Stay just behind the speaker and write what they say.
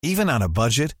Even on a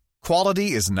budget,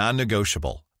 quality is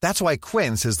non-negotiable. That's why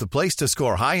Quince is the place to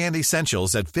score high-end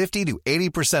essentials at 50 to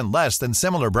 80% less than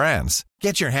similar brands.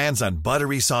 Get your hands on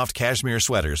buttery soft cashmere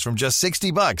sweaters from just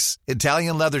 $60,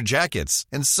 Italian leather jackets,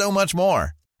 and so much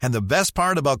more. And the best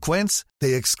part about Quince,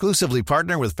 they exclusively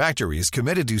partner with factories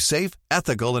committed to safe,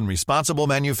 ethical, and responsible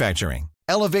manufacturing.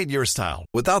 Elevate your style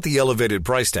without the elevated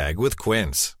price tag with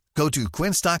Quince. Go to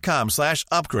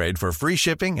quince.com/upgrade for free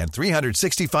shipping and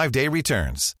 365-day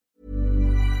returns.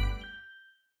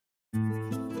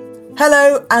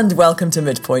 Hello and welcome to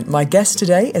Midpoint. My guest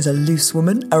today is a loose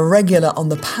woman, a regular on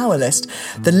the Power List,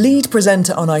 the lead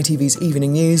presenter on ITV's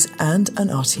Evening News and an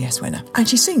RTS winner. And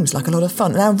she seems like a lot of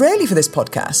fun. Now, rarely for this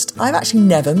podcast, I've actually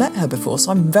never met her before,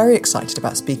 so I'm very excited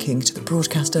about speaking to the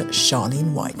broadcaster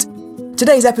Charlene White.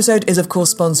 Today's episode is of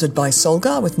course sponsored by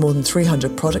Solgar, with more than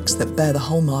 300 products that bear the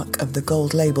hallmark of the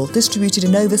gold label, distributed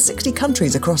in over 60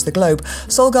 countries across the globe.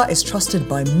 Solgar is trusted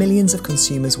by millions of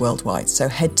consumers worldwide. So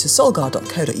head to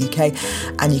solgar.co.uk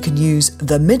and you can use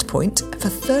The Midpoint for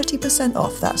 30%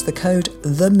 off. That's the code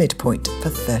The Midpoint for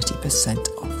 30%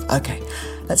 off. Okay,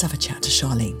 let's have a chat to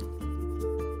Charlene.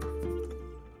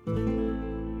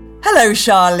 Hello,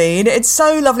 Charlene. It's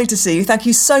so lovely to see you. Thank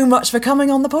you so much for coming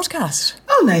on the podcast.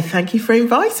 Oh, no, thank you for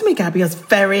inviting me, Gabby. I was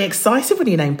very excited when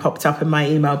your name popped up in my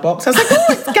email box. I was like, oh,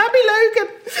 it's Gabby Logan.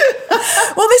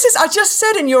 Well, I just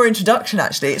said in your introduction,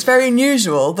 actually, it's very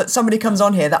unusual that somebody comes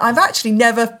on here that I've actually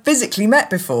never physically met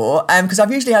before, because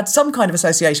I've usually had some kind of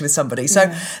association with somebody. So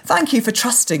Thank you for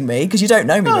trusting me, because you don't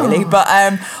know me really. But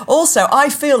also, I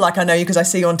feel like I know you because I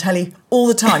see you on telly all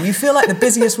the time. You feel like the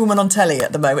busiest woman on telly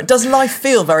at the moment. Does life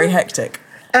feel very hectic?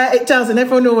 It does, and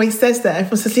everyone always says that.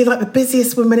 Everyone says, you're like the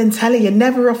busiest woman in telly, you're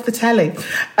never off the telly. But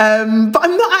I'm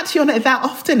not actually on it that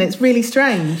often. It's really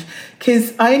strange,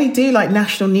 because I only do like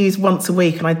national news once a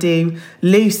week, and I do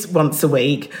loose once a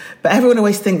week. But everyone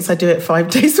always thinks I do it 5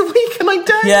 days a week, and I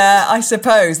don't. Yeah, I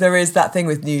suppose there is that thing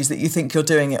with news that you think you're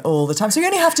doing it all the time. So you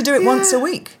only have to do it once a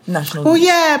week, national news. Well,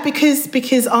 yeah, because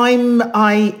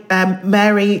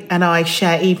Mary and I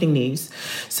share evening news.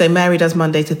 So Mary does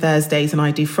Monday to Thursdays and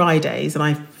I do Fridays, and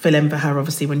I fill in for her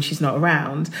obviously when she's not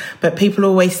around. But people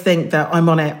always think that I'm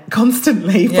on it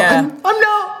constantly, but I'm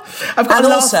not. I've got a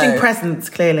lasting presence,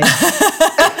 clearly.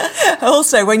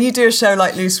 Also, when you do a show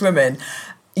like Loose Women,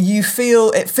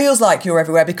 it feels like you're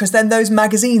everywhere, because then those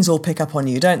magazines all pick up on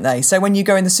you, don't they? So when you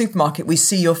go in the supermarket, we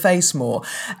see your face more.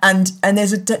 And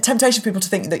there's a temptation for people to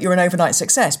think that you're an overnight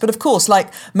success. But of course, like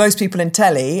most people in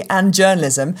telly and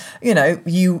journalism,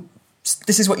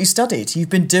 this is what you studied. You've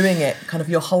been doing it kind of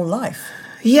your whole life.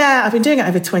 Yeah, I've been doing it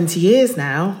over 20 years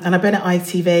now, and I've been at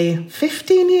ITV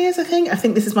 15 years, I think. I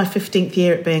think this is my 15th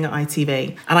year at being at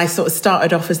ITV. And I sort of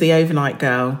started off as the overnight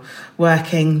girl,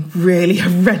 working really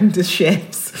horrendous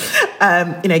shifts,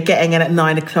 getting in at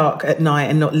 9 o'clock at night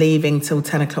and not leaving till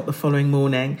 10 o'clock the following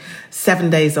morning,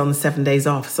 7 days on, 7 days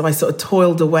off. So I sort of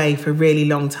toiled away for a really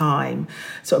long time,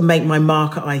 sort of make my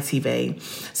mark at ITV.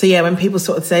 So yeah, when people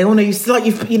sort of say, oh no,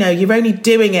 you're only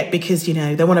doing it because,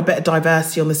 they want a bit of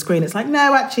diversity on the screen. It's like,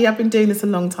 no, actually, I've been doing this a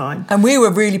long time. And we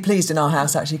were really pleased in our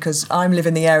house, actually, because I live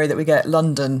in the area that we get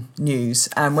London news.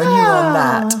 And when you were on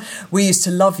that, we used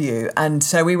to love you. And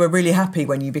so we were really happy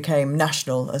when you became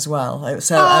national as well.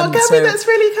 Gabby, that's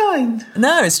really kind.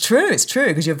 No, it's true,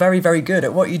 because you're very, very good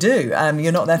at what you do.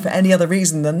 You're not there for any other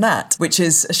reason than that, which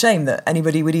is a shame that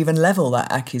anybody would even level that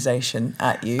accusation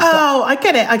at you. I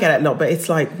get it a lot, but it's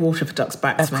like water for ducks'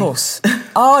 backs. Of course.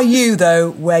 Are you,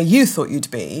 though, where you thought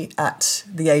you'd be at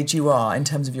the age you are in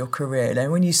terms of your career,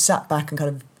 and when you sat back and kind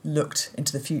of looked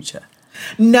into the future?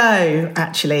 No,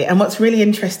 actually. And what's really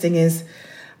interesting is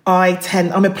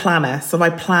I'm a planner, so I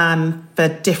plan for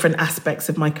different aspects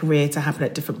of my career to happen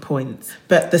at different points.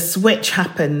 But the switch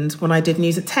happened when I did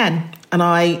news at 10, and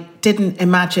I didn't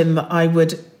imagine that I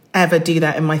would ever do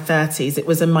that in my 30s. It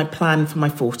was in my plan for my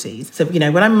 40s. So,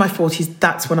 when I'm in my 40s,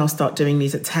 that's when I'll start doing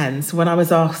news at 10. So when I was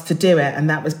asked to do it, and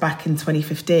that was back in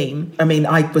 2015,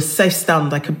 I was so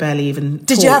stunned I could barely even talk.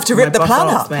 Did you have to rip the plan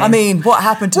up? What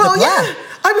happened to the plan? Yeah.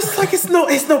 I was like, it's not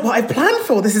what I planned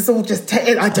for. This is all just,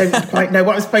 I don't quite know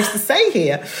what I'm supposed to say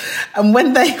here. And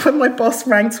when my boss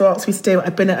rang to ask me to do it,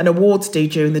 I'd been at an awards do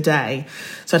during the day.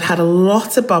 So I'd had a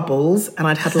lot of bubbles and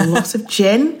I'd had a lot of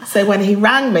gin. So when he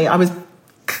rang me, I was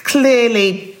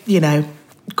clearly,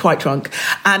 quite drunk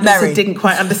and also didn't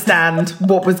quite understand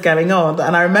what was going on.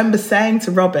 And I remember saying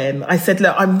to Robin, I said,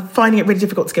 look, I'm finding it really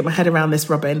difficult to get my head around this,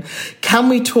 Robin. Can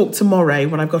we talk tomorrow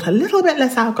when I've got a little bit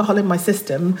less alcohol in my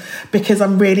system, because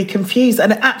I'm really confused?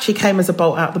 And it actually came as a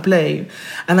bolt out of the blue.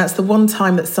 And that's the one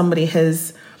time that somebody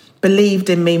has believed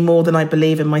in me more than I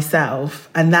believe in myself.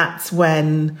 And that's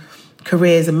when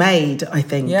careers are made, I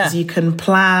think, because you can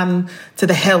plan to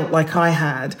the hilt like I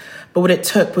had. But what it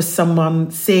took was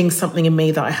someone seeing something in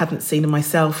me that I hadn't seen in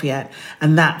myself yet.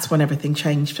 And that's when everything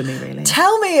changed for me, really.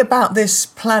 Tell me about this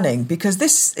planning, because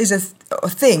this is a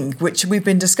thing which we've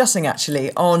been discussing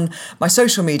actually on my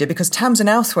social media, because Tamsin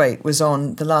Outhwaite was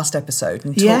on the last episode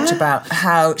and talked about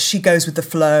how she goes with the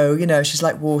flow, you know, she's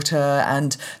like water.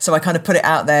 And so I kind of put it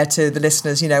out there to the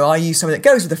listeners, you know, are you someone that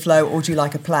goes with the flow or do you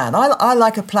like a plan? I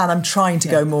like a plan. I'm trying to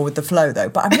go more with the flow though,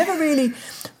 but I've never really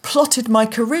plotted my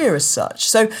career as such.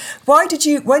 So why did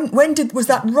you, was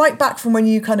that right back from when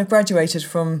you kind of graduated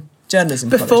from journalism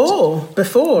college?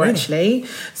 Before actually.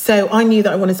 So I knew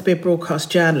that I wanted to be a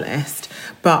broadcast journalist,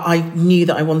 but I knew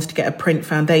that I wanted to get a print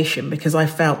foundation because I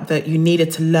felt that you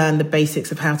needed to learn the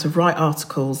basics of how to write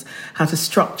articles, how to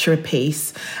structure a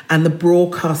piece, and the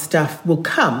broadcast stuff will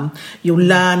come. You'll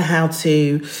learn how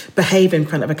to behave in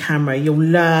front of a camera. You'll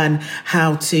learn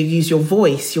how to use your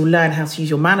voice. You'll learn how to use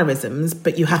your mannerisms,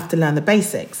 but you have to learn the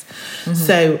basics. Mm-hmm.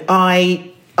 So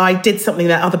I did something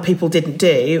that other people didn't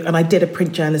do, and I did a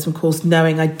print journalism course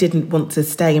knowing I didn't want to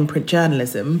stay in print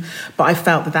journalism, but I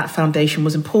felt that that foundation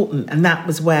was important, and that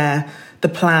was where the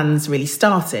plans really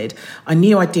started. I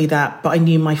knew I'd do that, but I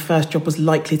knew my first job was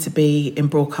likely to be in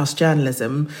broadcast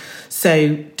journalism.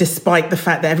 So despite the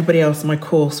fact that everybody else in my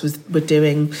course were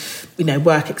doing, you know,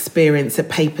 work experience at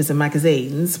papers and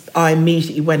magazines, I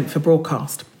immediately went for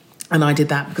broadcast, and I did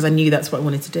that because I knew that's what I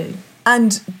wanted to do.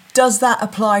 And does that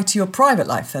apply to your private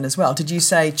life then as well? Did you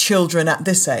say children at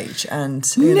this age? And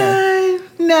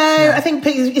No, I think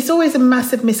it's always a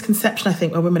massive misconception, I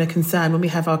think, when women are concerned, when we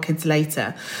have our kids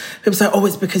later. People say, oh,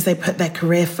 it's because they put their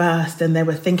career first and they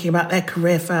were thinking about their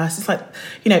career first. It's like,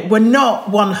 you know, we're not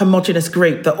one homogenous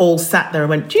group that all sat there and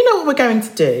went, do you know what we're going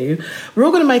to do? We're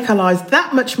all going to make our lives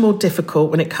that much more difficult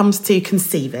when it comes to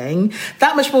conceiving,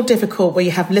 that much more difficult where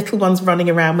you have little ones running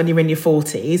around when you're in your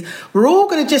 40s. We're all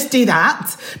going to just do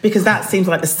that because that seems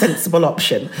like the sensible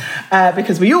option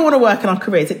because we all want to work in our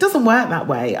careers. It doesn't work that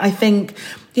way. I think,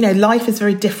 you know, life is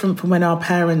very different from when our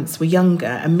parents were younger,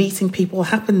 and meeting people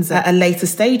happens at a later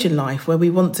stage in life where we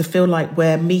want to feel like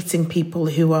we're meeting people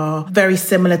who are very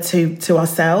similar to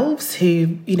ourselves,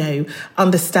 who, you know,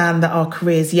 understand that our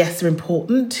careers, yes, are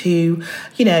important, who,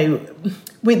 you know,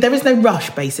 there is no rush,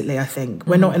 basically, I think.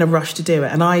 We're not in a rush to do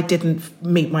it. And I didn't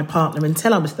meet my partner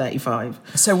until I was 35.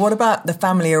 So what about the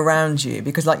family around you?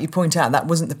 Because like you point out, that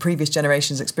wasn't the previous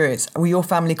generation's experience. Were your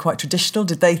family quite traditional?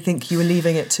 Did they think you were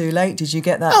leaving it too late? Did you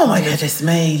get that? Oh, my goodness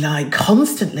me, like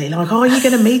constantly. Like, oh, you're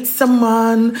going to meet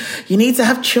someone. You need to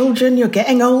have children. You're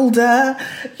getting older.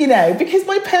 You know, because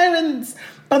my parents,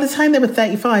 by the time they were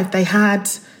 35, they had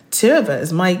two of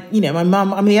us. My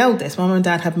mum, I'm the eldest. My mum and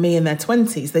dad had me in their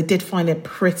 20s. They did find it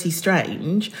pretty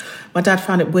strange. My dad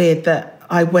found it weird that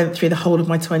I went through the whole of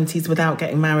my 20s without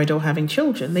getting married or having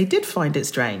children. They did find it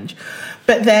strange.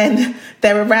 But then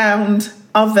they're around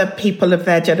other people of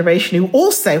their generation who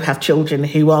also have children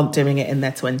who aren't doing it in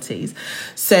their 20s.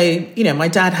 So, you know, my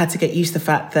dad had to get used to the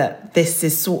fact that this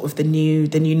is sort of the new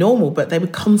normal, but they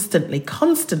would constantly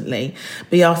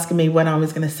be asking me when I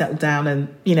was going to settle down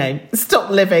and, you know, stop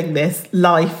living this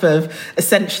life of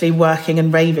essentially working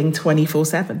and raving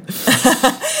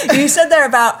 24/7. You said there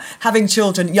about having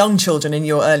children, young children in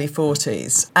your early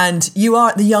 40s, and you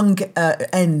are at the young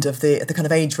end of the kind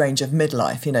of age range of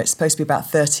midlife. You know, it's supposed to be about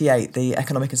 38, the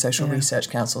Economic and Social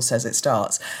Research Council says it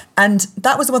starts. And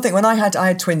that was the one thing, when I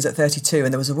had twins at 32,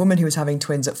 and there was a woman who was having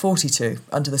twins at 42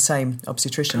 under the same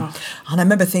obstetrician. Oh. And I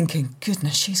remember thinking,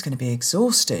 goodness, she's going to be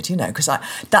exhausted, you know, because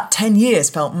that 10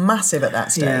 years felt massive at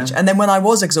that stage. Yeah. And then when I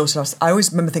was exhausted, I always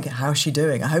remember thinking, how's she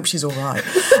doing? I hope she's all right.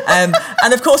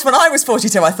 And of course, when I was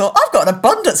 42, I thought, I've got an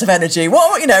abundance of energy.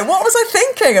 What was I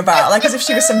thinking about? Like as if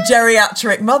she was some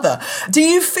geriatric mother. Do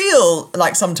you feel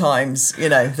like sometimes, you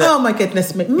know, that... Oh my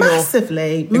goodness, massively.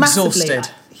 Exhausted.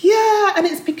 Yeah, and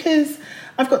it's because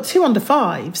I've got 2 under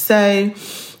 5, so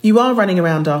you are running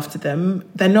around after them.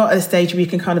 They're not at a stage where you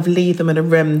can kind of leave them in a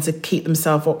room to keep them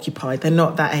self-occupied. They're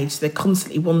not that age, so they're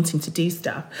constantly wanting to do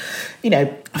stuff. You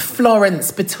know,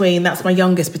 Florence, that's my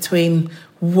youngest, between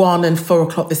 1 and 4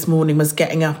 o'clock this morning was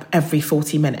getting up every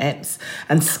 40 minutes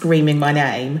and screaming my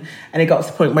name. And it got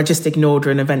to the point where I just ignored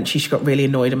her, and eventually she got really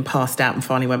annoyed and passed out and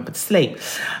finally went to sleep.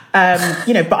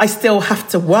 You know, but I still have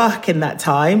to work in that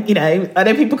time. You know, I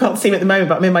know people can't see me at the moment,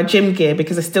 but I'm in my gym gear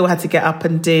because I still had to get up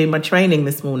and do my training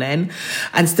this morning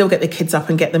and still get the kids up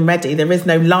and get them ready. There is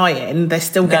no lying. They're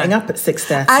still getting up at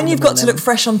 6:30. And you've got to look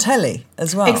fresh on telly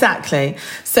as well. Exactly.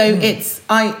 So it's,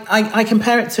 I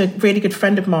compare it to a really good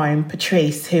friend of mine,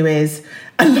 Patrice, who is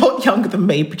a lot younger than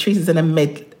me. Patrice is in her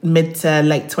mid to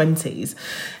late 20s.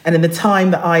 And in the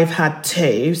time that I've had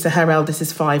two, so her eldest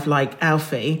is 5 like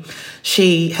Alfie,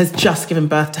 she has just given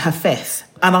birth to her 5th.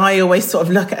 And I always sort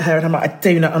of look at her and I'm like, I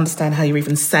do not understand how you're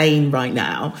even sane right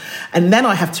now. And then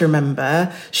I have to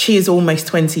remember she is almost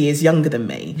 20 years younger than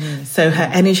me. So her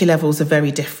energy levels are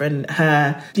very different.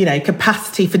 Her,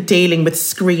 capacity for dealing with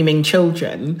screaming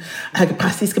children, her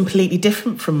capacity is completely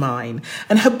different from mine.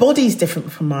 And her body's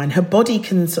different from mine. Her body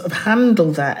can sort of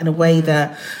handle that in a way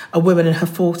that a woman in her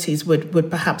 40s would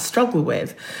perhaps struggle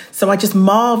with. So I just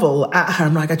marvel at her.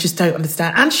 I'm like, I just don't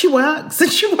understand. And she works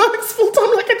full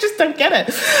time. Like, I just don't get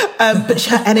it. But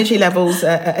her energy levels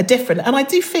are different. And I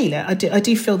do feel it. I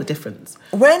do feel the difference.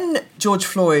 When George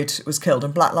Floyd was killed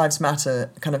and Black Lives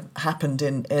Matter kind of happened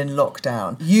in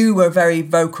lockdown, you were very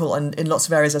vocal and in lots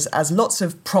of areas as lots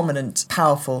of prominent,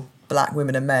 powerful Black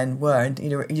women and men were. And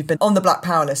you've been on the Black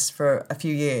Power list for a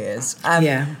few years.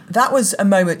 That was a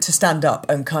moment to stand up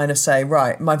and kind of say,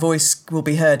 right, my voice will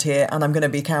be heard here and I'm going to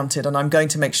be counted and I'm going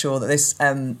to make sure that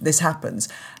this happens.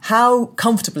 How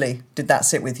comfortably did that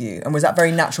sit with you? And was that a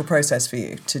very natural process for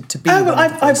you to be? Oh, well,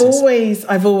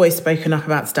 I've always spoken up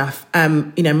about stuff.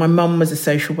 My mum was a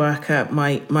social worker.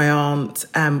 My aunt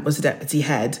was a deputy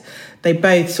head. They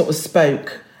both sort of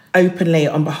spoke openly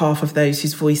on behalf of those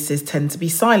whose voices tend to be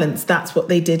silenced. That's what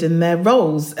they did in their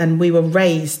roles. And we were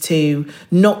raised to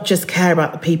not just care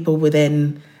about the people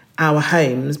within our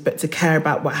homes, but to care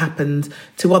about what happened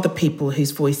to other people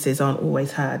whose voices aren't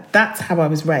always heard. That's how I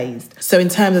was raised. So in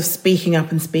terms of speaking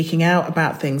up and speaking out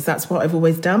about things, that's what I've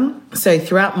always done. So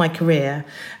throughout my career,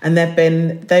 and there've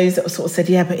been those that sort of said,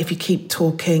 yeah, but if you keep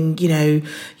talking,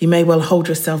 you may well hold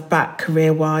yourself back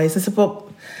career-wise. I said, well,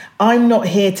 I'm not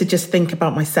here to just think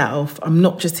about myself. I'm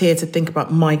not just here to think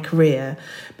about my career,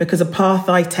 because the path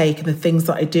I take and the things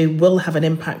that I do will have an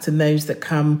impact on those that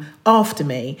come after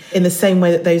me, in the same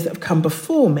way that those that have come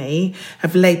before me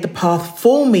have laid the path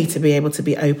for me to be able to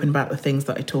be open about the things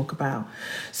that I talk about.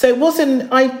 So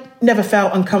I never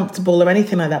felt uncomfortable or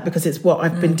anything like that, because it's what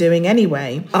I've been doing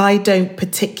anyway. I don't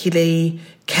particularly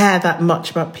care that much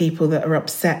about people that are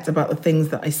upset about the things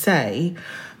that I say,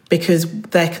 because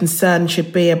their concern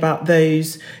should be about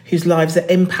those whose lives are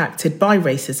impacted by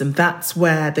racism. That's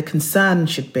where the concern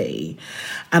should be.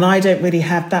 And I don't really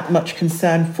have that much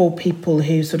concern for people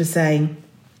who sort of saying,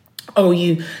 oh,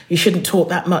 you shouldn't talk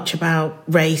that much about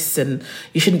race and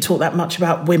you shouldn't talk that much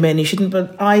about women. You shouldn't.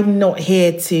 But I'm not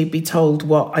here to be told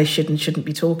what I should and shouldn't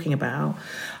be talking about.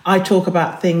 I talk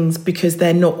about things because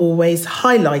they're not always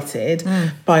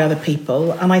highlighted by other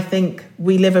people. And I think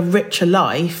we live a richer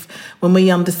life when we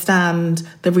understand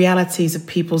the realities of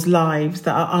people's lives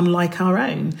that are unlike our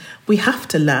own. We have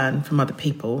to learn from other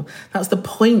people. That's the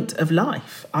point of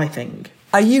life, I think.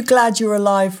 Are you glad you're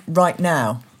alive right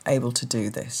now, able to do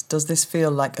this? Does this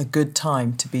feel like a good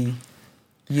time to be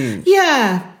you?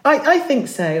 Yeah, I think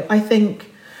so. I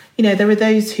think, there are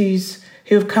those who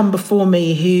have come before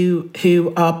me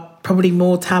who are probably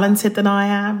more talented than I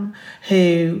am,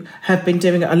 who have been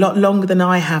doing it a lot longer than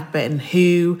I have been,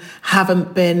 who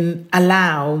haven't been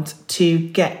allowed to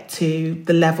get to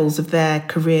the levels of their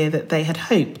career that they had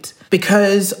hoped,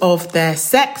 because of their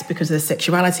sex, because of their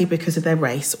sexuality, because of their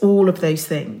race, all of those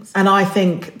things. And I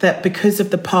think that because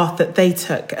of the path that they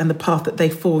took and the path that they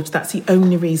forged, that's the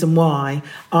only reason why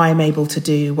I'm able to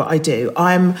do what I do.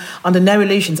 I'm under no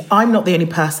illusions. I'm not the only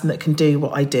person that can do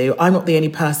what I do. I'm not the only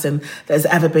person that has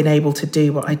ever been able to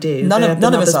do what I do. None of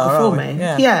us are, before me.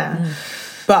 Yeah.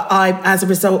 But as a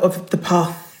result of the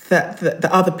path that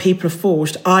the other people have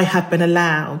forged, I have been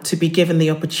allowed to be given the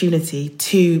opportunity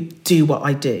to do what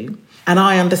I do. And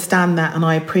I understand that and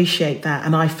I appreciate that.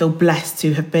 And I feel blessed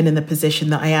to have been in the position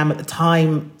that I am at the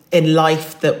time in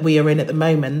life that we are in at the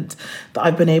moment, that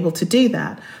I've been able to do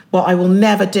that. What I will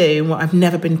never do, and what I've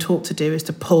never been taught to do, is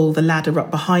to pull the ladder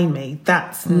up behind me.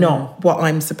 That's not what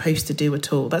I'm supposed to do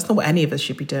at all. That's not what any of us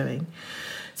should be doing.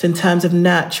 So in terms of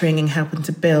nurturing and helping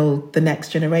to build the next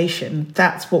generation,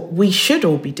 that's what we should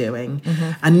all be doing,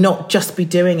 and not just be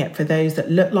doing it for those that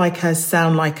look like us,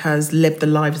 sound like us, live the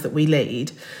lives that we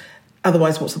lead.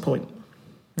 Otherwise, what's the point?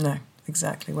 No,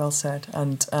 exactly. Well said.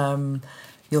 And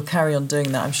you'll carry on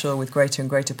doing that, I'm sure, with greater and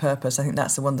greater purpose. I think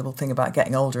that's the wonderful thing about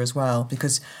getting older as well,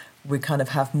 because we kind of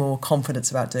have more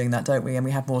confidence about doing that, don't we? And we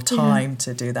have more time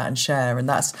to do that and share. And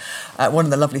that's one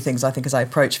of the lovely things, I think, as I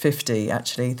approach 50,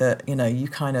 actually, that, you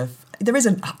kind of there is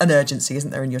an urgency,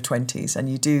 isn't there, in your 20s, and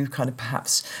you do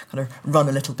perhaps run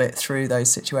a little bit through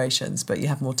those situations, but you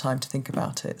have more time to think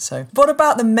about it. So what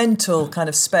about the mental kind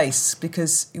of space?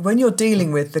 Because when you're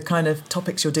dealing with the kind of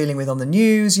topics you're dealing with on the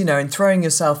news, and throwing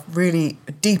yourself really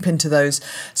deep into those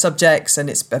subjects, and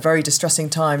it's a very distressing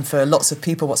time for lots of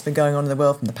people, what's been going on in the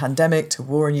world from the pandemic to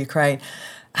war in Ukraine.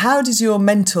 How does your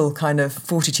mental kind of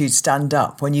fortitude stand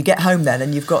up when you get home then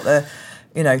and you've got the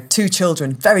 2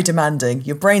 children, very demanding,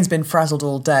 your brain's been frazzled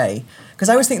all day? Because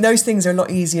I always think those things are a lot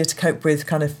easier to cope with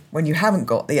kind of when you haven't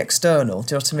got the external,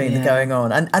 do you know what I mean, going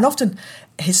on. And often,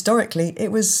 historically,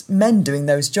 it was men doing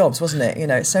those jobs, wasn't it?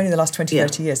 It's only the last 20,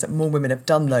 30 years that more women have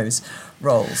done those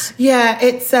roles. Yeah,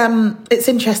 it's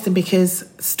interesting because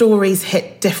stories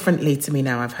hit differently to me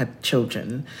now I've had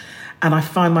children. And I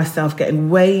find myself getting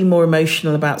way more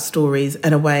emotional about stories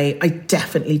in a way I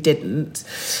definitely didn't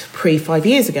 5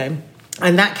 years ago.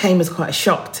 And that came as quite a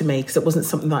shock to me because it wasn't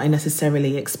something that I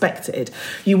necessarily expected.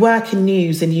 You work in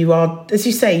news and you are, as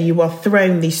you say, you are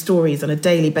thrown these stories on a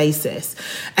daily basis,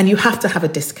 and you have to have a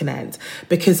disconnect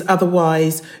because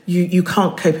otherwise you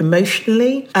can't cope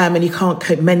emotionally and you can't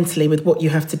cope mentally with what you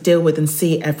have to deal with and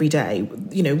see every day.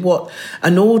 What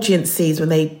an audience sees when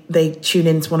they tune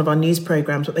into one of our news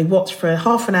programmes, what they watch for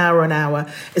half an hour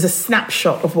is a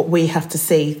snapshot of what we have to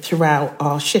see throughout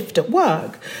our shift at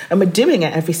work. And we're doing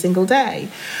it every single day.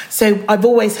 So I've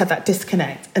always had that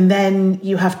disconnect. And then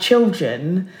you have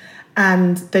children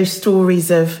and those stories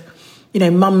of,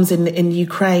 mums in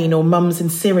Ukraine or mums in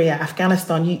Syria,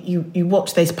 Afghanistan, you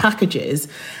watch those packages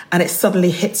and it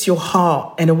suddenly hits your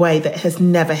heart in a way that has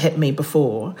never hit me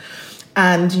before.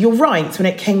 And you're right, when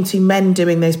it came to men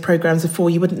doing those programmes before,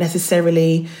 you wouldn't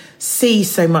necessarily see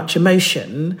so much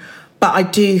emotion. But I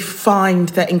do find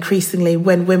that increasingly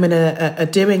when women are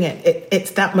doing it,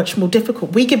 it's that much more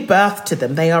difficult. We give birth to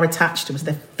them. They are attached to us.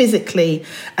 They're physically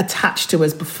attached to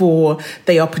us before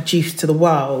they are produced to the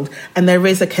world. And there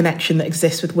is a connection that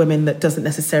exists with women that doesn't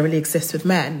necessarily exist with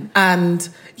men. And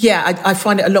I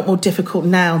find it a lot more difficult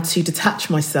now to detach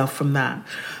myself from that.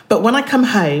 But when I come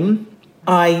home,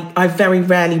 I very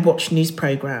rarely watch news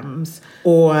programmes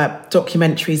or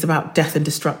documentaries about death and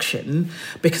destruction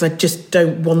because I just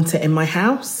don't want it in my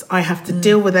house. I have to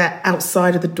deal with it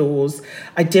outside of the doors.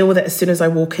 I deal with it as soon as I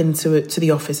walk into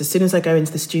the office, as soon as I go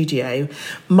into the studio.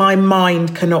 My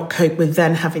mind cannot cope with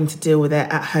then having to deal with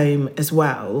it at home as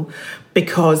well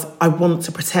because I want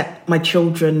to protect my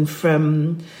children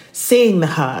from seeing the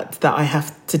hurt that I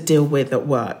have to deal with at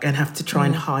work and have to try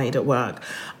and hide at work.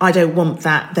 I don't want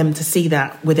them to see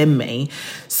that within me.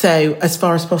 So as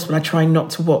far as possible, I try not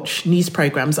to watch news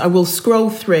programmes. I will scroll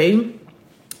through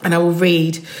and I will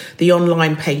read the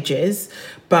online pages,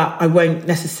 but I won't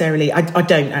necessarily, I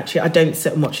don't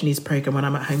sit and watch a news programme when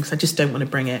I'm at home because I just don't want to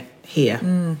bring it here.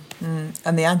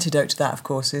 And the antidote to that, of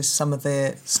course, is some of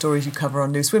the stories you cover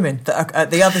on Loose Women that are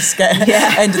at the other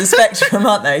end of the spectrum,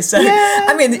 aren't they? So,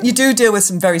 I mean, you do deal with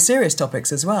some very serious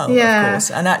topics as well, of course.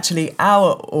 And actually,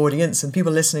 our audience and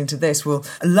people listening to this will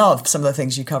love some of the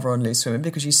things you cover on Loose Women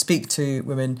because you speak to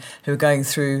women who are going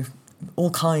through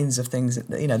all kinds of things at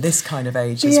this kind of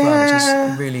age as well,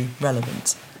 which is really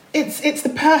relevant. It's the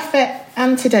perfect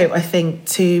antidote, I think,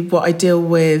 to what I deal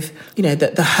with,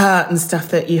 the hurt and stuff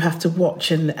that you have to watch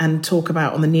and talk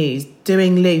about on the news.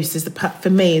 Doing Loose for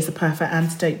me is the perfect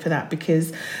antidote for that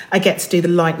because I get to do the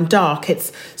light and dark.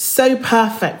 It's so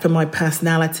perfect for my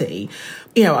personality.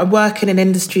 I work in an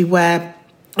industry where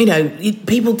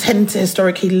people tend to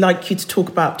historically like you to talk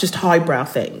about just highbrow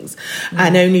things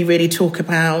and only really talk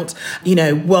about,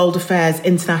 world affairs,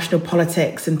 international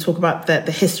politics and talk about the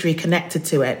history connected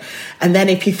to it. And then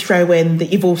if you throw in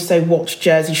that you've also watched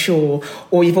Jersey Shore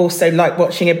or you've also liked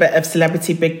watching a bit of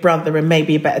Celebrity Big Brother and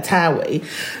maybe a bit of Towie,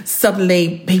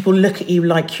 suddenly people look at you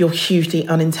like you're hugely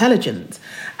unintelligent.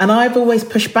 And I've always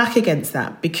pushed back against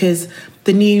that because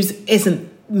the news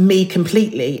isn't me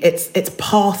completely. It's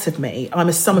part of me. I'm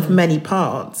a sum of many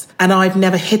parts, and I've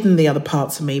never hidden the other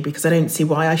parts of me because I don't see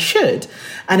why I should.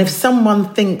 And if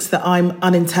someone thinks that I'm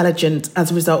unintelligent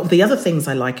as a result of the other things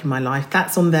I like in my life,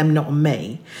 that's on them, not on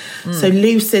me. So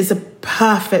Loose is a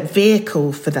perfect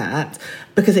vehicle for that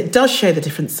because it does show the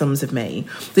different sums of me,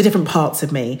 the different parts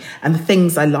of me, and the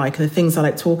things I like and the things I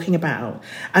like talking about.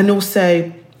 And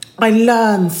also, I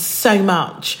learned so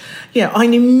much. I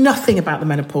knew nothing about the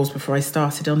menopause before I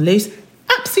started on Loose.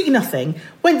 Absolutely nothing.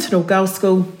 Went to an all-girls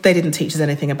school. They didn't teach us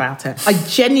anything about it. I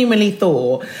genuinely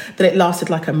thought that it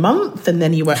lasted like a month and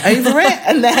then you were over it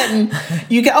and then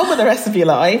you get on with the rest of your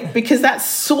life because that's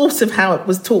sort of how it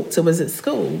was taught to us at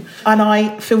school. And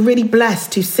I feel really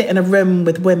blessed to sit in a room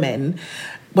with women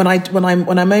when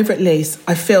I'm over at Loose,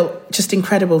 I feel just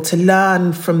incredible to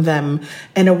learn from them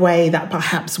in a way that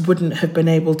perhaps wouldn't have been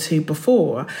able to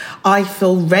before. I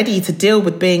feel ready to deal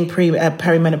with being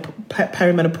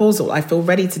perimenopausal. I feel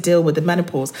ready to deal with the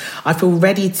menopause. I feel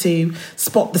ready to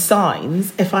spot the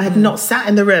signs. If I had not sat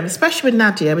in the room, especially with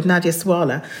Nadia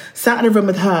Swala, sat in a room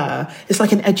with her, it's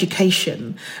like an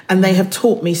education. And they have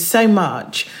taught me so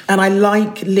much. And I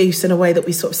like Loose in a way that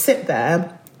we sort of sit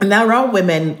there. And there are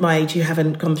women my age who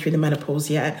haven't gone through the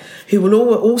menopause yet, who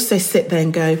will also sit there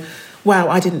and go, wow,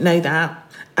 I didn't know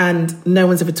that. And no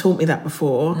one's ever taught me that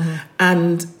before. Mm-hmm.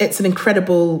 And it's an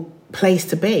incredible place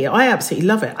to be. I absolutely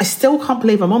love it. I still can't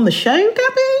believe I'm on the show,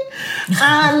 Gabby.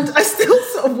 And I still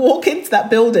sort of walk into that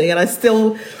building and I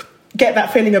still get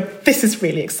that feeling of this is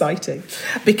really exciting,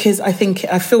 because I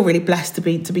feel really blessed to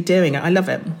be doing it. I love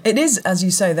it. It is, as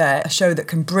you say there, a show that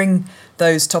can bring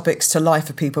those topics to life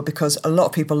for people, because a lot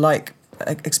of people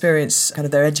experience kind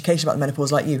of their education about the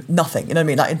menopause like you, nothing, you know what I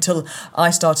mean? Like, until I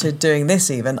started doing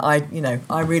this, even I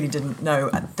really didn't know.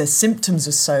 The symptoms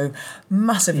are so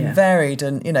massive and varied,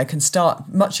 and can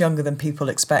start much younger than people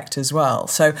expect as well.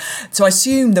 So I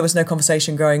assume there was no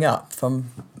conversation growing up from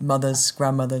mothers,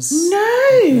 grandmothers.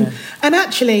 No. And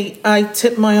actually, I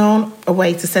took my aunt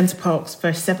away to Centre Parks for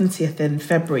her 70th in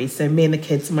February. So me and the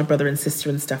kids and my brother and sister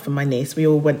and stuff and my niece, we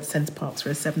all went to Centre Parks for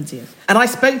her 70th. And I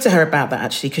spoke to her about that,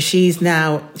 actually, because she's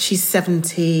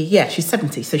 70. Yeah, she's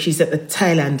 70. So she's at the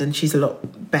tail end and she's a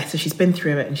lot better. She's been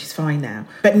through it and she's fine now.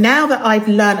 But now that I've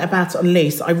learned about it on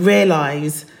Loose, I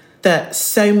realise that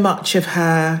so much of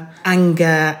her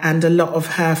anger and a lot of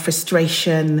her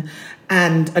frustration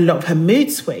and a lot of her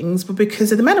mood swings were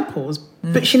because of the menopause.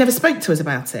 But she never spoke to us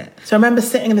about it. So I remember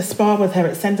sitting in the spa with her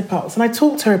at Centre Parks and I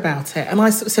talked to her about it. And I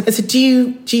sort of said, do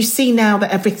you see now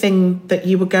that everything that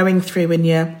you were going through in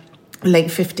your late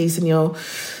 50s and your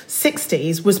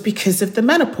 60s was because of the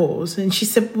menopause? And she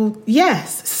said, well,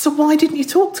 yes. So why didn't you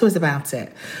talk to us about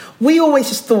it? We always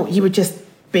just thought you were just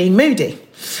being moody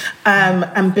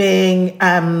and being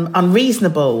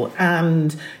unreasonable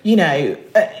and,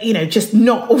 just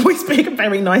not always being a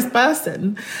very nice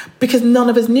person, because none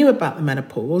of us knew about the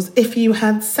menopause. If you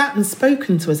had sat and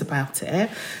spoken to us about it,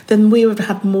 then we would have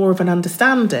had more of an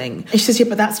understanding. And she says, yeah,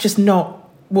 but that's just not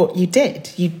what you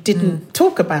did. You didn't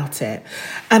talk about it.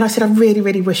 And I said, I really,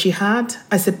 really wish you had.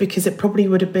 I said, because it probably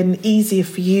would have been easier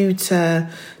for you to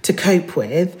cope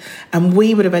with, and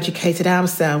we would have educated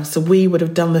ourselves, so we would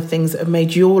have done the things that have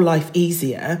made your life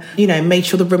easier, made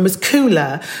sure the room was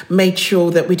cooler, made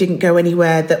sure that we didn't go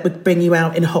anywhere that would bring you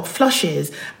out in hot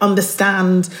flushes,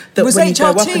 understand that was when HRT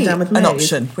you go up and down with an mood,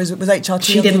 option? Was HRT?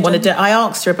 She didn't want to do it. I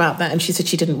asked her about that and she said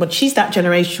she didn't want. She's that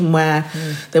generation where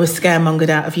they were scaremongered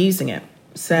out of using it.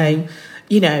 So,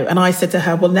 and I said to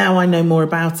her, well, now I know more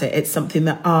about it. It's something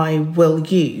that I will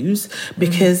use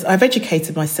because I've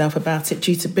educated myself about it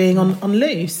due to being on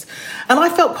Loose. And I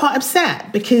felt quite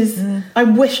upset because I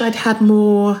wish I'd had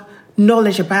more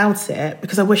knowledge about it,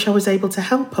 because I wish I was able to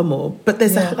help her more. But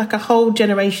there's a whole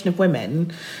generation of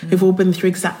women who've all been through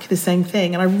exactly the same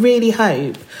thing. And I really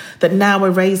hope that now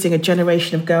we're raising a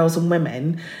generation of girls and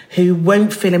women who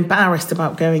won't feel embarrassed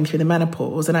about going through the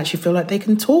menopause and actually feel like they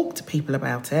can talk to people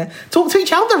about it, talk to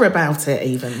each other about it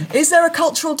even. Is there a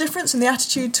cultural difference in the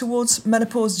attitude towards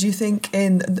menopause, do you think,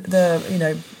 in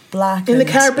the, black... In the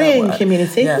Caribbean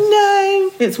community? Yeah.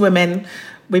 No, it's women.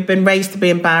 We've been raised to be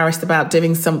embarrassed about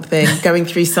doing something, going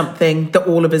through something that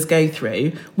all of us go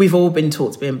through. We've all been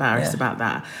taught to be embarrassed about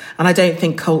that. And I don't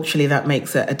think culturally that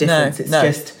makes a difference. It's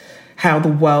just how the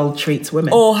world treats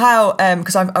women. Or how,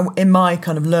 because I'm in my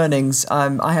kind of learnings,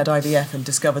 I had IVF and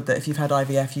discovered that if you've had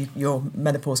IVF, your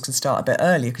menopause can start a bit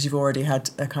earlier because you've already had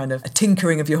a kind of a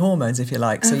tinkering of your hormones, if you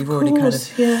like. So you've already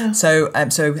so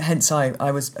hence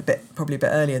I was probably a bit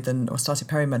earlier or started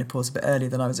perimenopause a bit earlier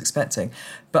than I was expecting.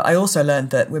 But I also learned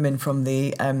that women from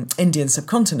the Indian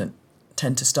subcontinent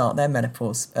tend to start their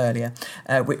menopause earlier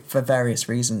for various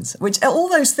reasons, which all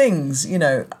those things,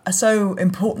 are so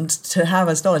important to have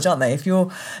as knowledge, aren't they? If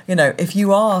if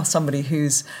you are somebody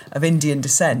who's of Indian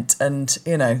descent and,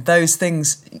 those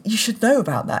things, you should know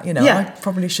about that, I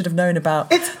probably should have known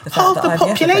about it's the fact half that the IVF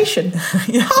population. Half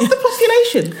the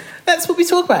population. That's what we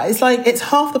talk about. It's like it's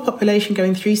half the population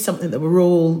going through something that we're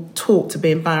all taught to be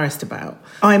embarrassed about.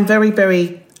 I'm very,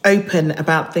 very open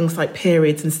about things like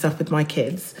periods and stuff with my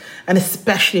kids, and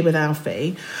especially with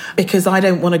Alfie, because I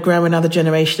don't want to grow another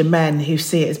generation of men who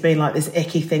see it as being like this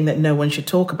icky thing that no one should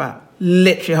talk about.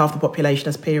 Literally half the population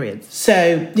has periods.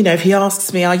 So, if he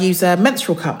asks me, I use a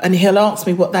menstrual cup, and he'll ask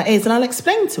me what that is, and I'll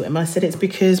explain to him. I said, it's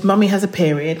because mummy has a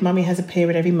period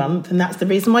every month, and that's the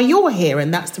reason why you're here,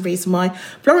 and that's the reason why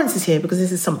Florence is here, because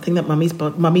this is something that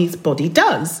mummy's body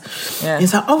does. Yeah.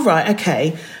 He's like, oh, right,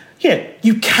 okay.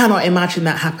 You cannot imagine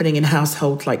that happening in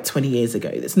households like 20 years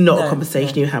ago. It's not a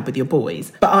conversation you have with your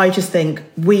boys. But I just think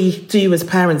we do, as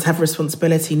parents, have a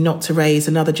responsibility not to raise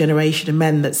another generation of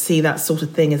men that see that sort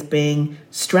of thing as being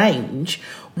strange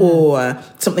or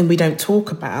something we don't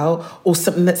talk about or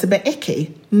something that's a bit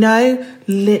icky. No,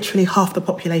 literally half the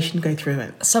population go through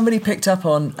it. Somebody picked up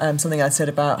on something I said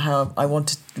about how I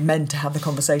wanted men to have the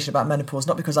conversation about menopause,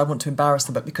 not because I want to embarrass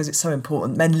them, but because it's so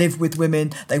important. Men live with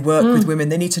women, they work with women,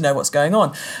 they need to know what's going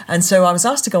on. And so I was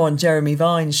asked to go on Jeremy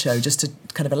Vine's show just to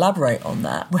kind of elaborate on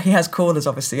that, where he has callers,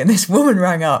 obviously, and this woman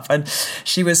rang up and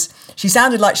she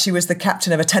sounded like she was the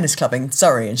captain of a tennis club in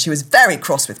Surrey, and she was very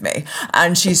cross with me.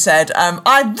 And she said,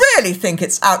 I really think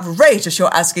it's outrageous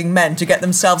you're asking men to get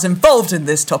themselves involved in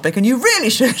this topic, and you really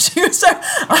should. She was so...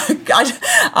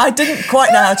 I didn't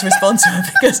quite know how to respond to her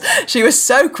because she was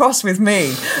so cross with me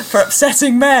for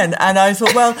upsetting men. And I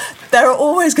thought, well, there are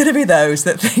always going to be those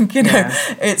that think,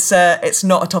 it's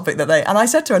not a topic that they... And I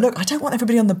said to her, look, I don't want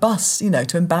everybody on the bus,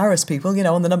 to embarrass people,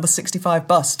 on the number 65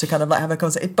 bus to kind of like have a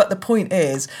conversation. But the point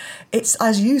is, it's,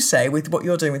 as you say, with what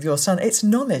you're doing with your son, it's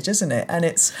knowledge, isn't it? And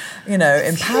it's,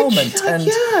 empowerment.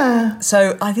 And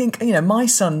so I think, my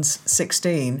son's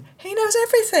 16, he knows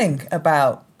everything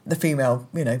about the female,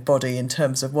 body in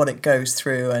terms of what it goes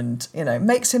through, and,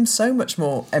 makes him so much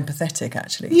more empathetic,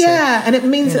 actually. Yeah, and it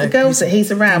means that the girls that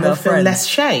he's around will feel less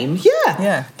shame.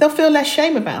 Yeah. They'll feel less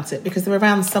shame about it because they're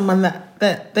around someone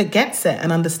that gets it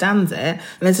and understands it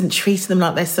and isn't treating them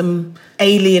like they're some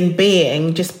alien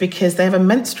being just because they have a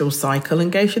menstrual cycle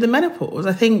and go through the menopause.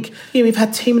 I think, we've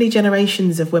had too many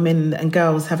generations of women and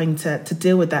girls having to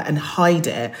deal with that and hide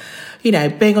it.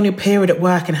 Being on your period at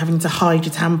work and having to hide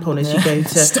your tampon as you go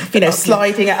to,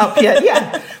 sliding it up,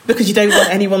 because you don't want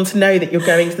anyone to know that you're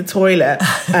going to the toilet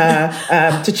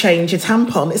to change your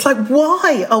tampon. It's like,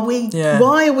 why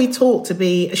are we taught to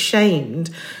be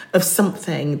ashamed of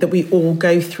something that we all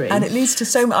go through? And it leads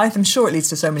to I'm sure it leads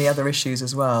to so many other issues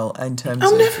as well, in terms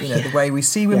of the way we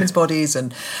see women's bodies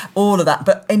and all of that.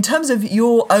 But in terms of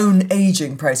your own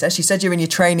ageing process, you said you're in your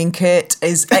training kit.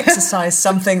 Is exercise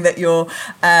something that you're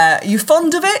you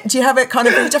fond of it? Do you have it kind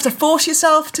of, do you have to force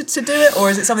yourself to do it, or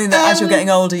is it something that as you're getting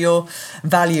older you're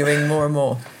valuing more and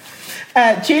more?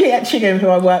 Julie Etchingham, who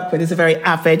I work with, is a very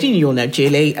avid, you all know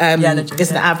Julie,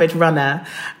 is an avid runner.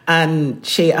 And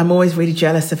I'm always really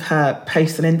jealous of her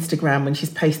posts on Instagram when she's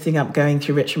posting up going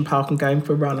through Richmond Park and going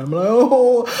for a run. I'm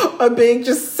like, I'm being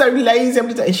just so lazy.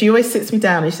 And she always sits me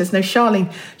down and she says, no,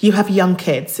 Charlene, you have young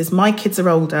kids. Says, my kids are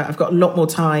older. I've got a lot more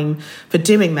time for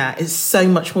doing that. It's so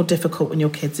much more difficult when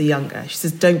your kids are younger. She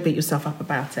says, don't beat yourself up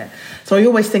about it. So I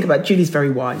always think about, Julie's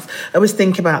very wise. I always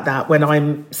think about that when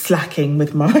I'm slacking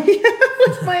with my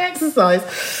with my exercise.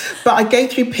 But I go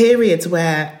through periods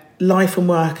where life and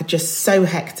work are just so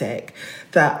hectic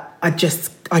that I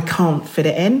can't fit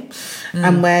it in.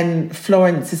 And when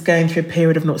Florence is going through a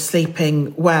period of not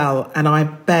sleeping well and I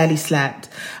barely slept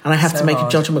and I have to make a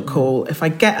judgment call, if I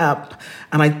get up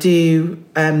and I do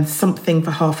something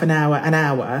for half an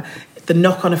hour, the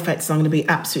knock-on effect is I'm going to be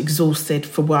absolutely exhausted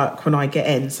for work when I get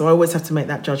in. So I always have to make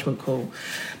that judgment call.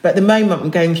 But at the moment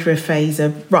I'm going through a phase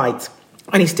of, right,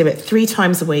 I need to do it 3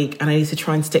 times a week and I need to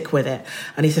try and stick with it.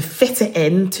 I need to fit it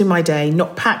into my day,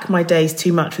 not pack my days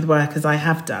too much with work as I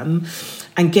have done,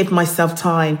 and give myself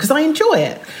time, because I enjoy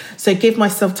it. So give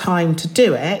myself time to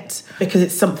do it, because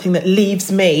it's something that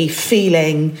leaves me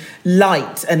feeling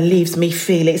light and leaves me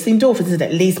feeling, it's the endorphins, isn't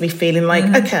it? It leaves me feeling like,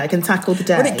 okay, I can tackle the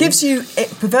day. Well,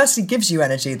 it perversely gives you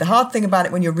energy. The hard thing about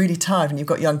it when you're really tired and you've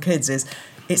got young kids is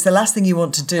it's the last thing you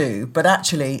want to do, but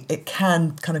actually it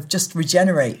can kind of just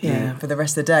regenerate you for the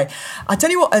rest of the day. I tell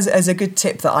you what, as a good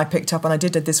tip that I picked up, and I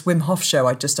did this Wim Hof show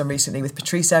I'd just done recently with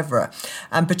Patrice Evra.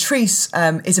 And Patrice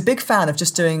is a big fan of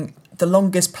just doing the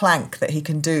longest plank that he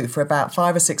can do for about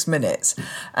 5 or 6 minutes.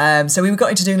 So we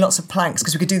got into doing lots of planks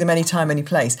because we could do them anytime, any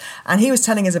place. And he was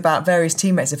telling us about various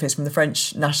teammates of his from the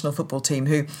French national football team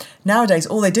who nowadays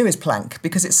all they do is plank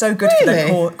because it's so good for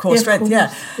their core strength.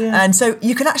 Yeah. And so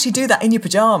you can actually do that in your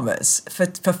pyjamas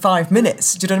for 5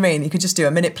 minutes. Do you know what I mean? You could just do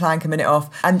a minute plank, a minute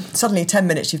off, and suddenly 10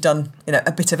 minutes you've done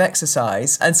a bit of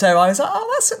exercise. And so I was like,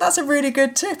 that's a really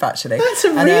good tip, actually. That's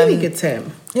a really good tip.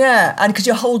 Yeah, and because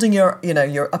you're holding your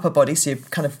upper body, so you're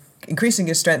kind of increasing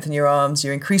your strength in your arms,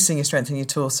 you're increasing your strength in your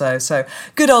torso. So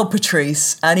good old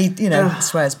Patrice, and he,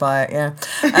 swears by it. Yeah.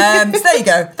 So there you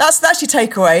go. That's your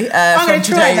takeaway I'm from going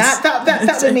to try today's.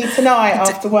 That with me tonight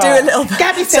after work. Do a little.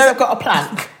 Gabby says I've got a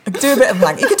plank. Do a bit of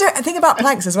plank. You could do it. Think about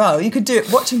planks as well. You could do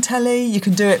it watching telly. You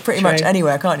can do it pretty much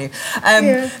anywhere, can't you?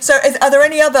 So, are there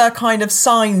any other kind of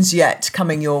signs yet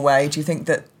coming your way? Do you think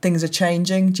that things are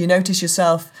changing? Do you notice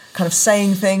yourself kind of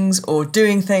saying things or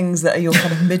doing things that are your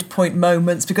kind of midpoint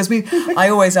moments? Because I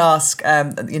always ask,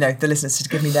 the listeners to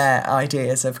give me their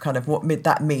ideas of kind of what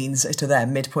that means to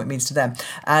them. Midpoint means to them.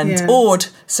 And Ord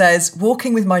says,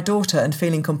 walking with my daughter and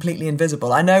feeling completely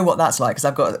invisible. I know what that's like because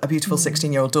I've got a beautiful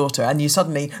 16-year-old daughter, and you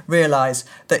suddenly realise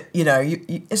that,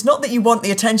 it's not that you want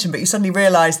the attention, but you suddenly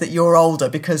realise that you're older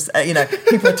because,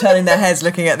 people are turning their heads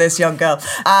looking at this young girl.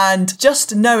 And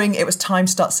just knowing it was time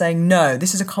to start saying no.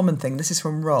 This is a common thing. This is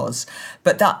from Roz.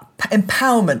 But that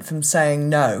empowerment from saying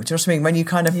no. Do you know what I mean? When you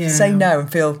kind of say no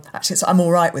and feel, actually, I'm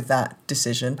all right with that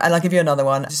decision. And I'll give you another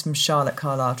one. This is from Charlotte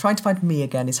Carlisle. Trying to find me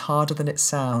again is harder than it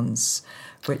sounds.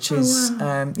 Which is,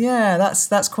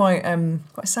 that's quite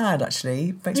sad,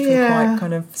 actually. Makes me feel quite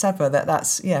kind of sad for that.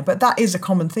 But that is a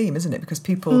common theme, isn't it? Because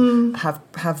people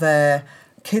have their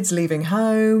kids leaving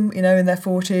home, in their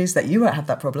 40s, that you won't have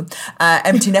that problem.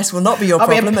 Emptiness will not be your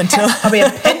problem until... I'll be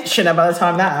a pensioner by the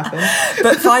time that happens.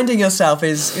 But finding yourself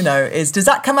is, does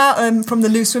that come out from the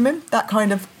loose women? That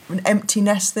kind of an empty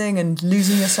nest thing and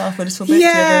losing yourself a little bit?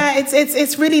 Yeah,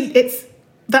 it's really...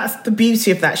 That's the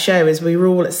beauty of that show, is we were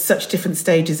all at such different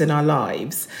stages in our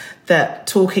lives that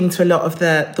talking to a lot of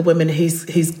the women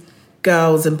whose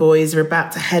girls and boys are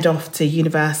about to head off to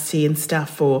university and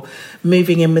stuff, or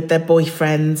moving in with their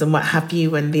boyfriends and what have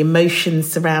you, and the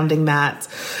emotions surrounding that,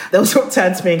 they'll sort of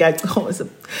turn to me and go,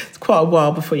 it's quite a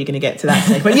while before you're going to get to that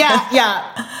stage. But yeah,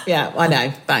 I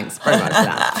know. Thanks very much for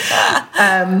that.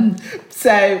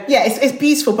 It's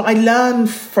beautiful, but I learn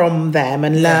from them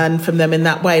and learn from them in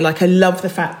that way. Like, I love the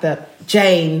fact that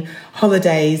Jane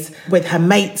holidays with her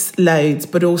mates loads,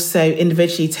 but also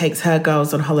individually takes her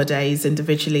girls on holidays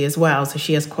individually as well. So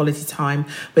she has quality time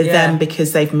with them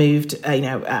because they've moved,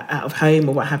 out of home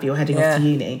or what have you, or heading off to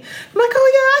uni. I'm like,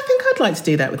 I think I'd like to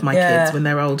do that with my kids when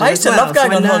they're older. I used to love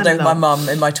going on holiday with my mum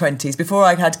in my 20s before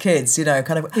I had kids. Me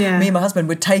and my husband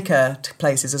would take her to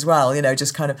places as well.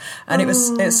 Just kind of, and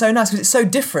it's so nice because it's so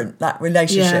different, that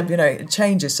relationship. It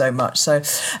changes so much. So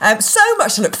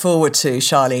much to look forward to,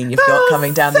 Charlene. You've got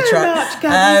coming down the track. Much,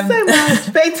 Gabby, so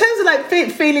much. But in terms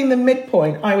of feeling the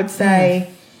midpoint, I would say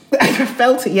I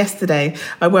felt it yesterday.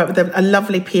 I worked with a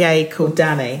lovely PA called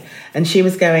Danny, and she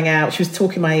was going out. She was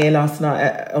talking in my ear last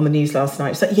night on the news last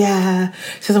night. She's like,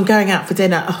 she says, I'm going out for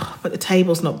dinner, but the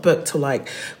table's not booked till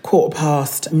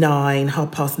 9:15,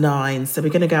 9:30. So we're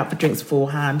going to go out for drinks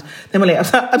beforehand. Then we're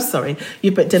like, I'm sorry,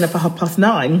 you booked dinner for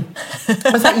 9:30.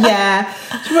 I was like,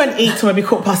 she won't eat till maybe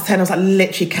 10:15. I was like,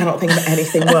 literally cannot think of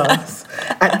anything worse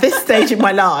at this stage in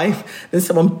my life than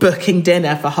someone booking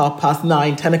dinner for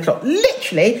 9:30, 10 o'clock.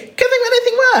 Literally, couldn't think of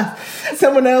anything worse.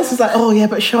 Someone else was like,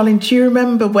 but Charlene, do you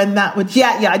remember when that would...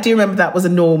 Yeah, I do remember that was a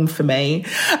norm for me.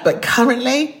 But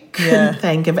currently, couldn't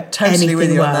think of anything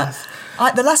with you worse. On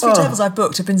that. The last few tables I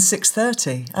booked have been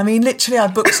 6:30. I mean, literally, I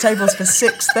booked tables for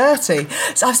 6:30.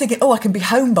 So I was thinking, I can be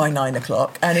home by 9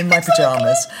 o'clock and in my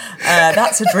pyjamas.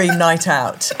 That's a dream night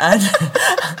out.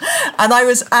 And I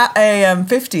was at a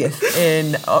 50th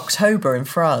in October in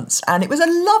France, and it was a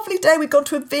lovely day. We'd gone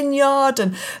to a vineyard,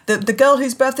 and the girl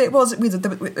whose birthday it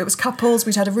was couples.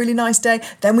 We'd had a really nice day.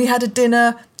 Then we had a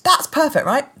dinner. That's perfect,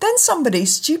 right? Then somebody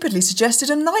stupidly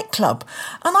suggested a nightclub.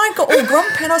 And I got all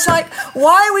grumpy and I was like,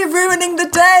 why are we ruining the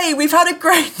day? We've had a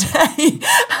great day.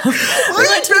 We're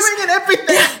ruining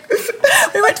everything.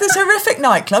 We went to this horrific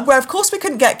nightclub where, of course, we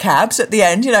couldn't get cabs at the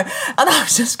end, And I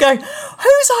was just going,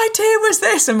 whose idea was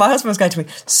this? And my husband was going to me,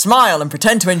 smile and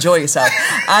pretend to enjoy yourself.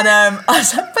 And I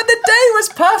was like, but the day was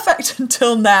perfect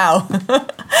until now.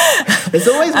 There's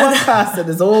always one person.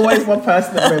 There's always one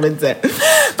person that ruins it.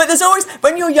 But there's always,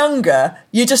 when you're younger,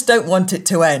 you just don't want it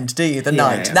to end, do you, the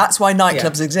night? Yeah. That's why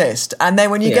nightclubs exist. And then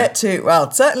when you get to,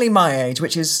 certainly my age,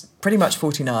 which is pretty much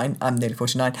 49, I'm nearly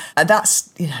 49, and that's,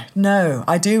 no,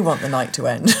 I do want the night to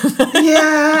end.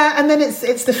 And then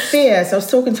it's the fear. So I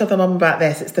was talking to the mum about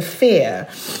this. It's the fear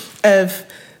of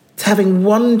having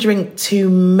one drink too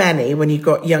many when you've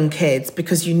got young kids,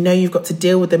 because you've got to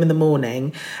deal with them in the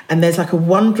morning, and there's like a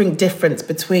one drink difference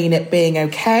between it being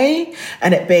okay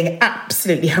and it being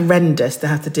absolutely horrendous to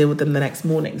have to deal with them the next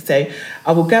morning. So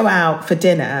I will go out for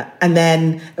dinner, and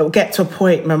then it will get to a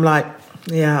point where I'm like,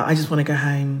 Yeah, I just want to go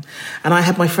home. And I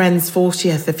had my friend's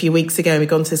 40th a few weeks ago. We'd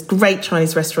gone to this great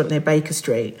Chinese restaurant near Baker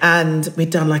Street, and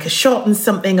we'd done like a shot and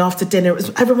something after dinner.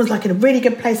 Everyone was like in a really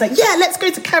good place, like, yeah, let's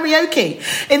go to karaoke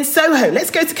in Soho.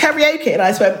 Let's go to karaoke. And I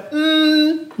just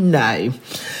went, no.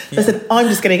 I said, I'm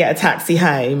just going to get a taxi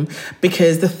home,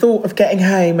 because the thought of getting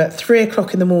home at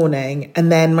 3:00 in the morning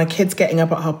and then my kids getting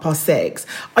up at 6:30,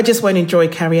 I just won't enjoy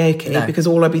karaoke because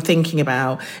all I'll be thinking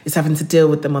about is having to deal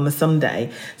with them on the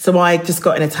Sunday. So I just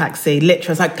got in a taxi. Literally,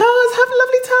 I was like, guys, have a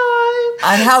lovely time.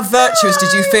 And how virtuous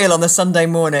did you feel on the Sunday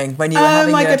morning when you were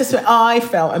having goodness, I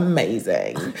felt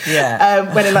amazing.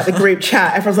 Yeah. When in like the group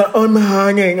chat, everyone's like, I'm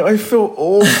hanging. I feel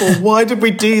awful. Why did we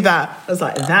do that? I was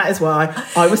like, that is why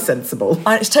I was sensible.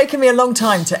 And it's taken me a long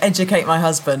time to educate my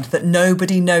husband that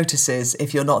nobody notices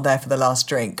if you're not there for the last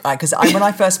drink. Because when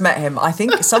I first met him, I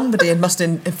think somebody must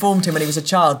have informed him when he was a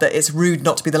child that it's rude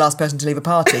not to be the last person to leave a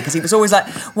party, because he was always like,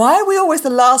 why are we always the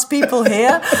last people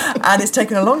here? And it's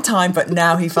taken a long time, but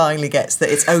now he finally gets that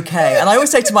it's okay. And I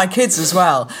always say to my kids as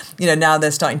well, now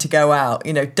they're starting to go out,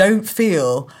 don't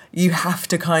feel you have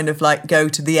to kind of like go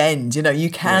to the end. You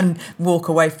can walk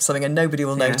away from something and nobody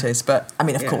will notice. But I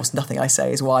mean, of course, nothing I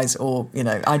say is wise, or,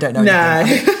 I don't know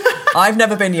anything. No. I've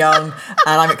never been young,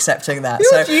 and I'm accepting that.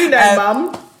 What do you know,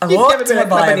 Mum? You've never been at a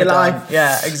club in your life.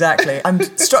 Yeah, exactly. I'm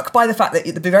struck by the fact that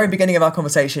at the very beginning of our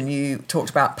conversation, you talked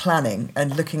about planning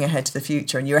and looking ahead to the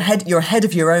future, and you're ahead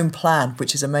of your own plan,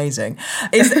 which is amazing.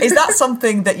 Is that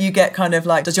something that you get kind of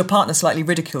like, does your partner slightly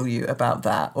ridicule you about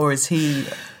that, or is he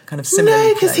kind of similar?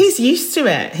 No, because he's used to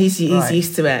it. He's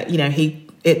used to it.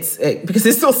 Because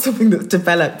it's not something that's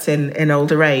developed in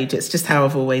older age. It's just how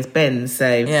I've always been.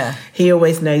 So he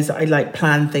always knows that I like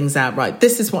plan things out. Right,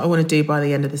 this is what I want to do by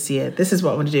the end of this year. This is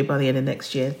what I want to do by the end of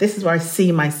next year. This is where I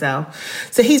see myself.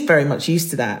 So he's very much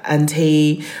used to that, and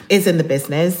he is in the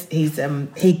business. He's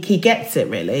he gets it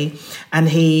really, and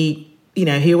he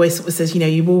always sort of says,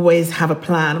 you always have a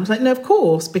plan. I was like, no, of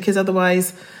course, because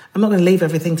otherwise I'm not going to leave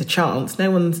everything to chance.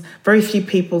 Very few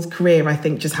people's career, I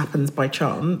think, just happens by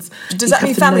chance. Does that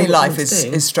mean family life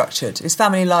is structured? Is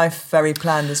family life very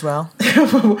planned as well?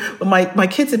 Well, my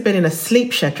kids have been in a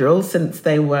sleep schedule since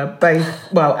they were both,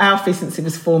 Alfie since he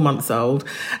was 4 months old,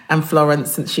 and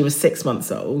Florence since she was 6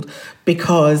 months old,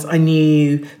 because I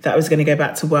knew that I was going to go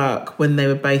back to work when they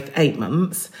were both 8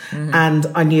 months. Mm-hmm. And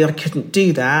I knew I couldn't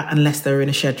do that unless they were in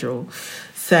a schedule.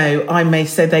 So I may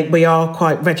say that we are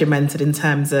quite regimented in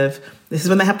terms of, this is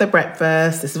when they have their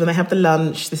breakfast, this is when they have the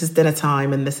lunch, this is dinner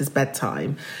time, and this is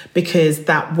bedtime, because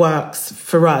that works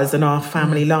for us and our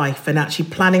family life and actually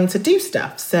planning to do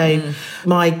stuff. So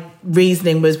my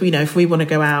reasoning was, if we want to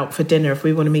go out for dinner, if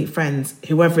we want to meet friends,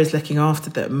 whoever is looking after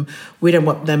them, we don't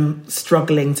want them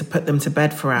struggling to put them to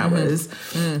bed for hours.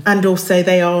 And also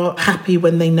they are happy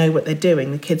when they know what they're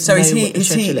doing. The kids know what the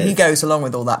schedule is. He goes along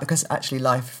with all that because actually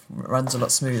life runs a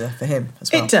lot smoother for him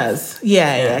as well. It does.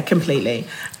 Yeah, completely.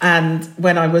 And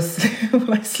when I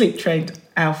sleep trained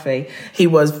Alfie, he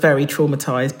was very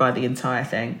traumatised by the entire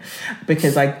thing,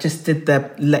 because I just did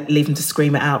leave him to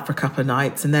scream it out for a couple of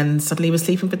nights, and then suddenly he was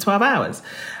sleeping for 12 hours.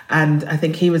 And I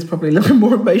think he was probably a little bit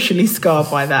more emotionally scarred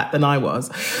by that than I was.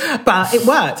 But it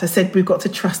worked. I said, we've got to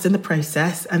trust in the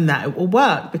process and that it will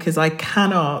work, because I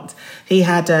cannot. He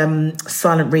had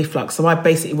silent reflux, so I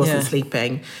basically wasn't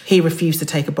sleeping. He refused to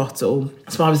take a bottle,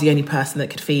 so I was the only person that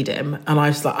could feed him. And I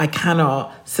was like, I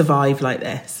cannot survive like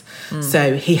this.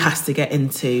 So he has to get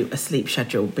into a sleep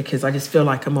schedule, because I just feel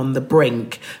like I'm on the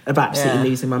brink of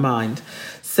absolutely losing my mind.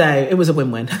 So it was a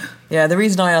win-win. Yeah, the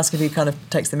reason I ask if he kind of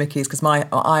takes the mickey is because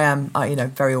I am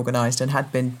very organised and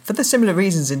had been for the similar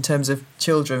reasons in terms of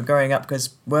children growing up, because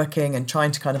working and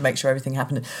trying to kind of make sure everything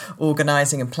happened,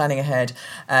 organising and planning ahead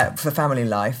for family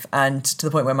life, and to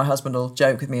the point where my husband will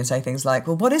joke with me and say things like,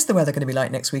 well, what is the weather going to be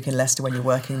like next week in Leicester when you're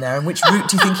working there, and which route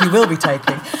do you think you will be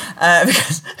taking?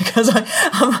 Because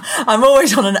I'm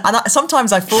always on and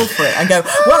sometimes I fall for it and go,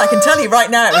 well, I can tell you right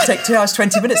now it would take 2 hours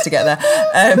 20 minutes to get there.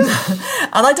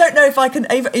 And I don't know if I can,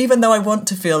 even though I want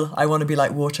to be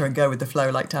like water and go with the flow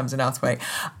like Tamsin Outhwaite,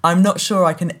 I'm not sure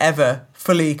I can ever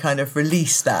fully kind of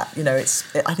release that.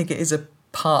 I think it is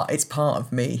it's part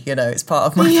of me, it's part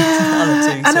of my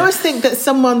personality. And I always think that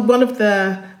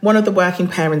one of the working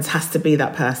parents has to be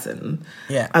that person.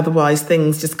 Yeah. Otherwise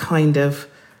things just kind of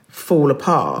fall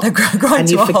apart and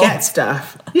you forget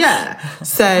stuff. Yeah.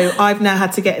 So I've now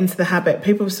had to get into the habit.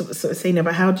 People sort of saying,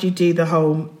 but how do you do the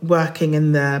whole working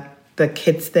and the the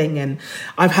kids thing. And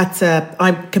I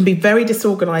can be very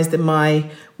disorganized in my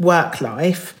work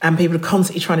life, and people are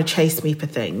constantly trying to chase me for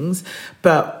things.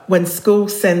 But when school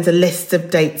sends a list of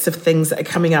dates of things that are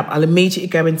coming up, I'll immediately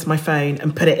go into my phone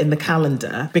and put it in the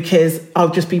calendar, because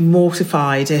I'll just be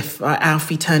mortified if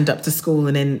Alfie turned up to school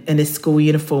and in his school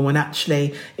uniform when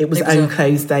actually it was own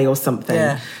clothes day or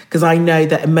something. Because I know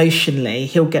that emotionally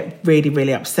he'll get really,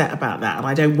 really upset about that, and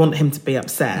I don't want him to be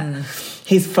upset.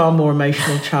 He's far more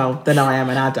emotional child than I am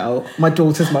an adult. My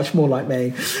daughter's much more like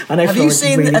me. I know. Have you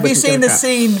seen the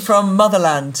scene from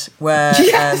Motherland where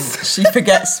she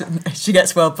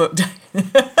gets World Book Day?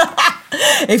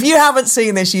 If you haven't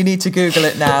seen this, you need to Google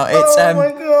it now. It's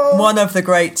one of the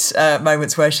great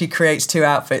moments where she creates 2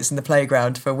 outfits in the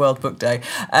playground for World Book Day,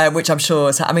 which I'm sure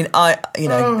is,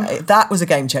 that was a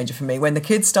game changer for me when the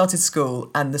kids started school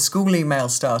and the school email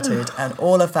started and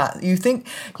all of that. You think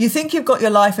you've got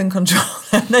your life in control,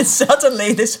 and then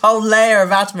suddenly this whole layer of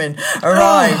admin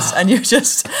arrives, and you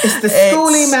just it's the school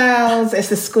emails, it's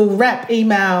the school rep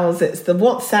emails, it's the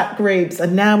WhatsApp groups,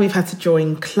 and now we've had to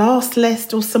join class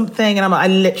list or something. And I'm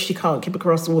like, I literally can't keep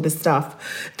across all this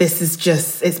stuff. This is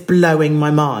just, it's blowing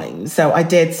my mind. So I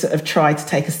did sort of try to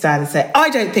take a stand and say, I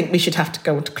don't think we should have to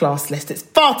go onto class list. It's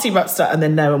far too much stuff. And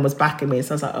then no one was backing me.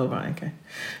 So I was like, oh, right, okay.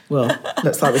 Well,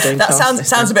 looks like we're doing that.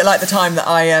 Sounds a bit like the time that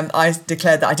I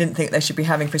declared that I didn't think they should be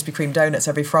having Krispy Kreme donuts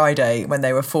every Friday when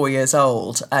they were 4 years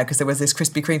old, because there was this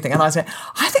Krispy Kreme thing, and I was like,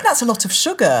 I think that's a lot of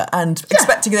sugar, and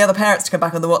expecting the other parents to come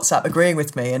back on the WhatsApp agreeing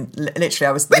with me, and literally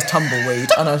I was this tumbleweed,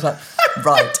 and I was like,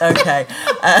 right, okay.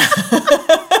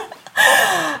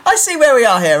 I see where we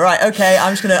are here. Right, okay.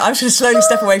 I'm just gonna slowly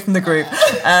step away from the group.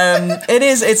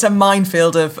 It's a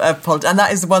minefield of politics, and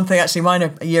that is the one thing. Actually, mine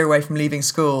are a year away from leaving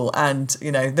school, and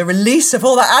the release of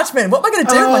all that admin. What am I going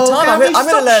to do with my time? Gabby, I'm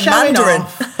going to learn Mandarin.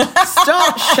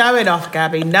 Stop showing off,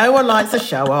 Gabby. No one likes a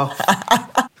show off.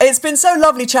 It's been so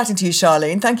lovely chatting to you,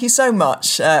 Charlene. Thank you so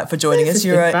much for joining us.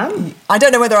 Fun. I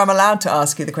don't know whether I'm allowed to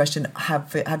ask you the question,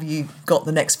 have you got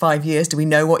the next 5 years? Do we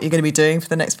know what you're going to be doing for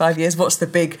the next 5 years? What's the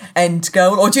big end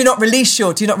goal? Or do you not release No,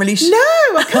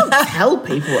 I can't tell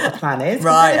people what the plan is.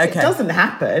 Right, if it doesn't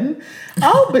happen,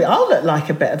 I'll look like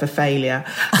a bit of a failure.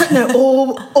 But no,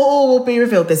 all will be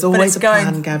revealed. There's always a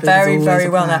plan, Gabby. Very, very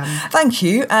well now. Thank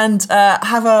you, and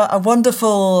have a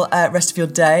wonderful rest of your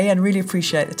day, and really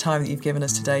appreciate the time that you've given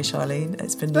us today, Charlene.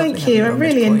 It's been lovely. Thank you. I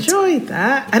really enjoyed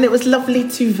that, and it was lovely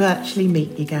to virtually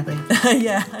meet you, Gabby.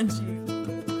 Yeah, and you.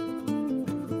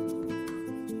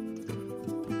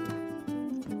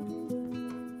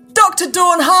 Dr.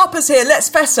 Dawn Harper's here. Let's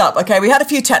fess up. Okay, we had a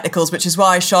few technicals, which is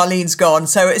why Charlene's gone.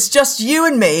 So it's just you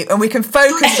and me, and we can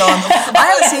focus on...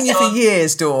 I haven't seen you for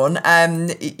years, Dawn.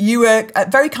 You were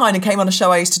very kind and came on a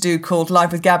show I used to do called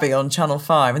Live with Gabby on Channel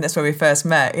 5, and that's where we first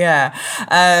met, yeah.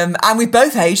 And we've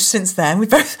both aged since then,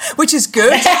 which is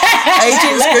good.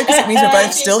 Aging is good because it means we're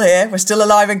both still here. We're still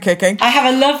alive and kicking. I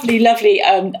have a lovely, lovely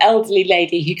elderly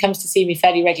lady who comes to see me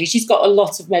fairly regularly. She's got a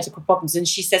lot of medical problems, and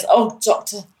she says, oh,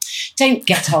 doctor, don't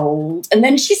get old. And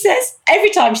then she says, every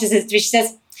time she says to me, she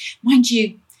says, mind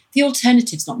you, the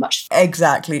alternative's not much.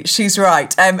 Exactly. She's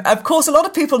right. Of course, a lot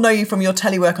of people know you from your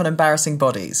telework on embarrassing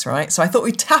bodies, right? So I thought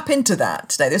we'd tap into that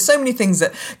today. There's so many things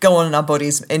that go on in our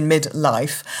bodies in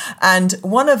midlife. And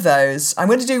one of those, I'm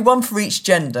going to do one for each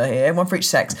gender here, one for each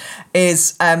sex,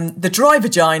 is the dry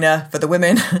vagina for the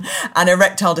women and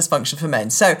erectile dysfunction for men.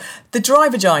 So the dry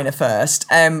vagina first,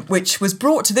 which was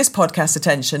brought to this podcast's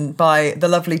attention by the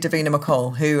lovely Davina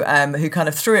McCall, who kind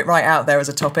of threw it right out there as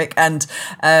a topic. And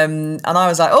I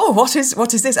was like, oh, what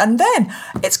is this? And then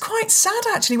it's quite sad,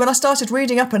 actually, when I started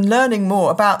reading up and learning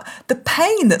more about the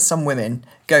pain that some women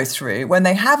go through when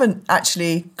they haven't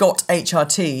actually got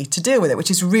HRT to deal with it,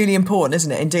 which is really important,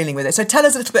 isn't it, in dealing with it? So tell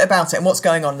us a little bit about it and what's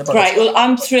going on in the body. Right, well,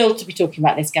 I'm thrilled to be talking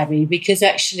about this, Gabby, because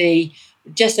actually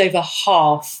just over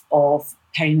half of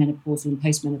perimenopausal and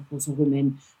postmenopausal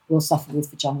women will suffer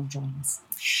with vaginal dryness.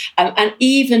 And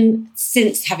even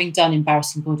since having done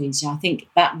embarrassing bodies, I think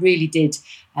that really did...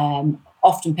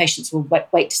 often patients will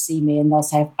wait to see me and they'll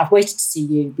say, I've waited to see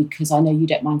you because I know you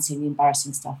don't mind seeing the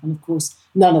embarrassing stuff. And of course,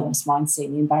 none of us mind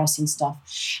seeing the embarrassing stuff.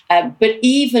 But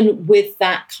even with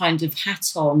that kind of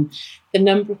hat on, the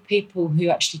number of people who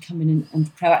actually come in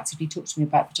and proactively talk to me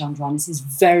about vaginal dryness is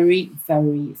very,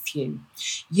 very few.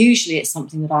 Usually it's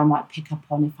something that I might pick up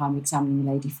on if I'm examining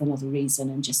a lady for another reason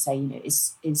and just say,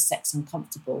 is sex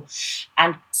uncomfortable?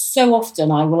 And so often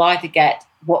I will either get,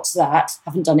 what's that?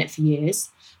 Haven't done it for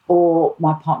years. Or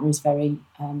my partner is very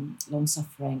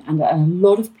long-suffering. And a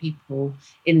lot of people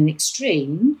in an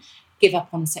extreme give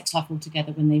up on the sex life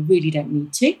altogether when they really don't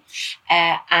need to.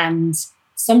 And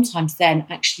sometimes then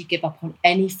actually give up on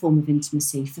any form of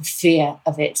intimacy for fear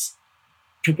of it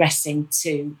progressing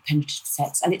to penetrative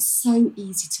sex. And it's so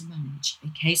easy to manage.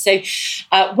 Okay, so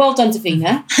well done,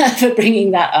 Davina, for bringing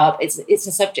that up. It's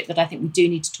a subject that I think we do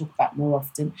need to talk about more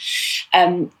often.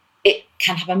 It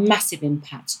can have a massive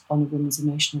impact on a woman's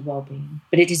emotional well-being,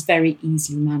 but it is very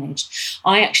easily managed.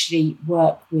 I actually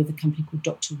work with a company called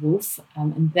Dr. Wolf,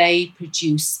 and they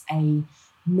produce a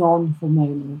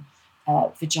non-hormonal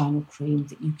vaginal cream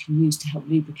that you can use to help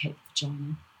lubricate the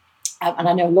vagina. And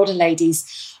I know a lot of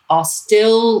ladies are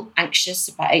still anxious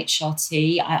about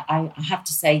HRT. I have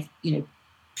to say,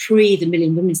 pre the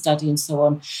Million Women study and so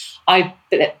on, I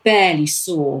barely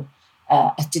saw,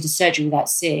 I did a surgery without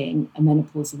seeing a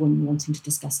menopausal woman wanting to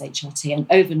discuss HRT. And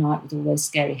overnight, with all those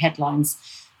scary headlines,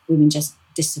 women just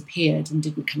disappeared and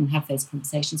didn't come and have those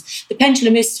conversations. The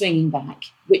pendulum is swinging back,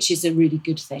 which is a really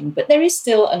good thing. But there is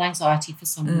still an anxiety for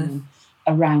some women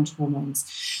around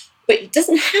hormones. But it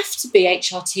doesn't have to be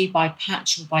HRT by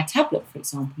patch or by tablet, for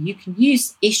example. You can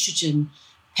use estrogen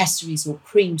pessaries or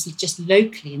creams just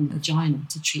locally in the vagina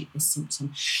to treat this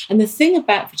symptom. And the thing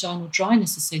about vaginal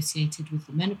dryness associated with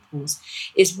the menopause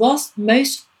is whilst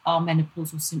most our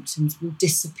menopausal symptoms will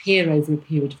disappear over a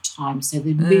period of time, so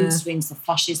the mood swings, the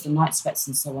flushes, the night sweats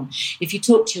and so on. If you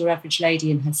talk to your average lady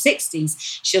in her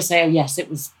 60s, she'll say, oh yes,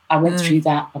 I went through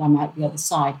that, but I'm out the other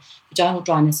side. Vaginal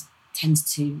dryness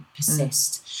tends to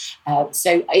persist.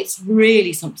 So it's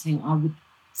really something I would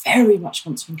very much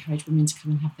want to encourage women to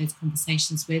come and have those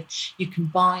conversations with. You can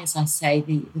buy, as I say,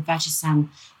 the Vagisan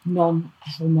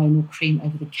non-hormonal cream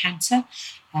over the counter.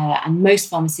 And most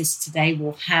pharmacists today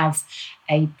will have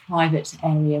a private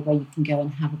area where you can go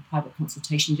and have a private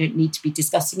consultation. You don't need to be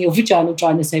discussing your vaginal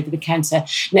dryness over the counter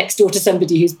next door to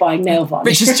somebody who's buying nail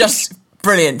varnish. Which is just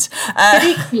brilliant. But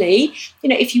equally,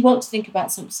 if you want to think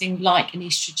about something like an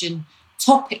estrogen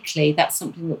topically, that's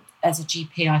something that as a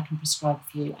GP I can prescribe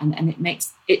for you, and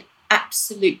it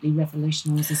absolutely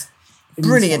revolutionises.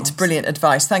 Brilliant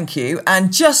advice, thank you.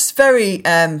 And just very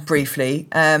briefly,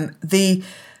 the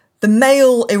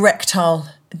male erectile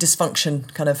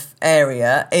dysfunction kind of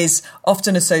area is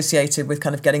often associated with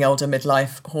kind of getting older,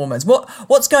 midlife hormones.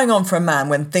 What's going on for a man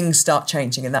when things start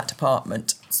changing in that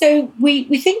department? So we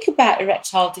think about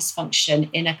erectile dysfunction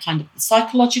in a kind of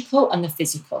psychological and the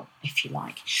physical, if you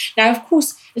like. Now, of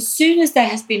course, as soon as there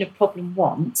has been a problem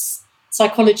once,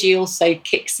 psychology also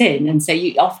kicks in, and so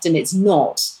often it's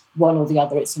not one or the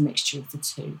other, it's a mixture of the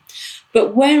two.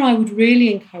 But where I would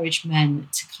really encourage men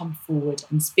to come forward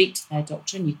and speak to their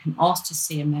doctor, and you can ask to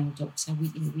see a male doctor,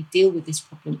 we deal with this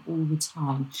problem all the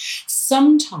time.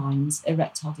 Sometimes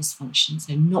erectile dysfunction,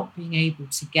 so not being able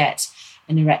to get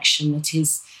an erection that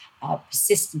is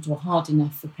persistent or hard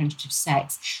enough for penetrative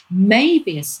sex, may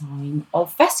be a sign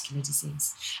of vascular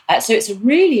disease. So it's a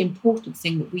really important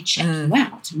thing that we check you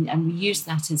out, and we use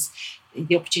that as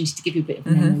the opportunity to give you a bit of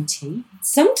an MOT.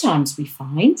 Sometimes we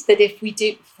find that if we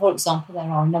do, for example, there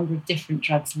are a number of different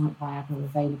drugs like Viagra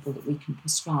available that we can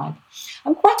prescribe.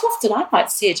 And quite often I might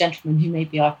see a gentleman who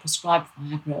maybe I've prescribed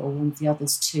Viagra or one of the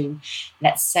others to,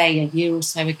 let's say, a year or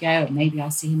so ago, and maybe I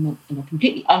see him in a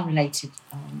completely unrelated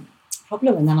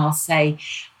problem, and then I'll say,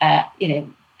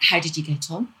 how did you get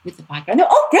on with the Viagra? And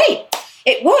oh, great!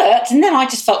 It worked, and then I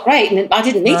just felt great, and I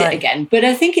didn't need it again. But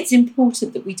I think it's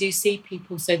important that we do see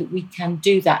people so that we can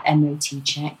do that MOT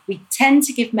check. We tend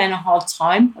to give men a hard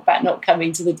time about not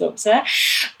coming to the doctor.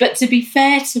 But to be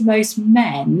fair to most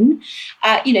men,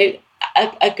 a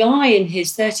guy in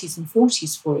his 30s and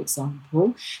 40s, for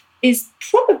example, is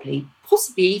possibly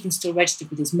even still registered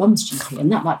with his mum's GP, and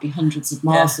that might be hundreds of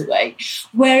miles away.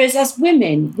 Whereas as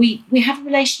women, we have a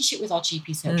relationship with our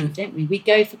GP surgery, don't we? We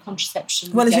go for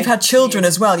contraception. Well, if you've had children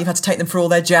as well, you've had to take them for all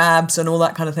their jabs and all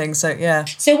that kind of thing. So, yeah.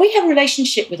 So we have a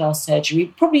relationship with our surgery. We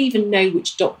probably even know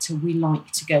which doctor we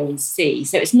like to go and see.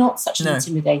 So it's not such an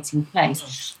intimidating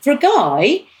place. For a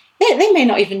guy, they may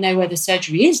not even know where the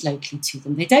surgery is locally to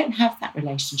them. They don't have that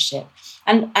relationship.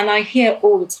 And I hear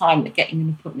all the time that getting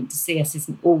an appointment to see us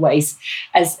isn't always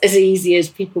as easy as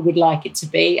people would like it to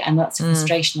be. And that's a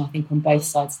frustration, I think, on both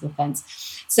sides of the fence.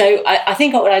 So I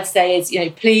think what I'd say is,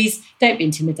 please don't be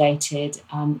intimidated.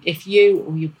 If you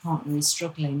or your partner is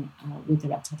struggling with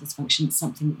erectile dysfunction, it's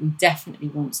something that we definitely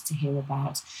want to hear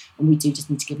about. And we do just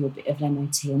need to give you a bit of an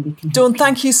MOT, and we can Dawn,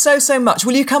 thank you so much.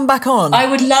 Will you come back on? I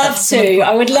would love to.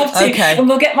 Okay. And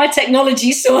we'll get my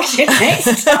technology sorted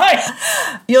next time.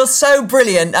 You're so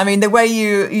brilliant. I mean, the way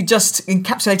you just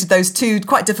encapsulated those two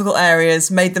quite difficult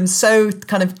areas, made them so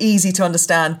kind of easy to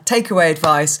understand, takeaway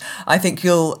advice, I think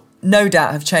you'll no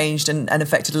doubt have changed and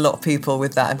affected a lot of people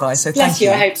with that advice. So thank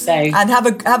you. I hope so. And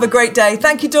have a great day.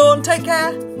 Thank you, Dawn. Take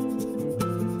care.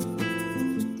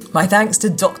 My thanks to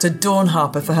Dr. Dawn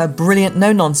Harper for her brilliant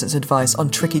no-nonsense advice on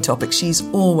tricky topics. She's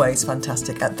always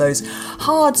fantastic at those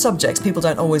hard subjects people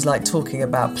don't always like talking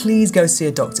about. Please go see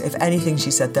a doctor if anything she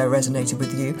said there resonated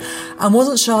with you. And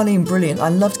wasn't Charlene brilliant? I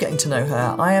loved getting to know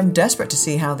her. I am desperate to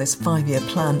see how this 5-year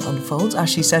plan unfolds. As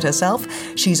she said herself,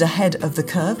 she's ahead of the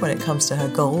curve when it comes to her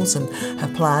goals and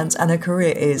her plans, and her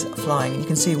career is flying. You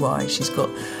can see why. She's got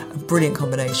a brilliant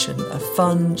combination of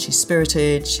fun, she's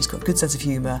spirited, she's got a good sense of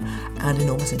humour and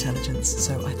enormous intelligence.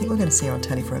 So I think we're going to see her on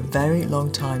telly for a very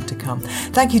long time to come.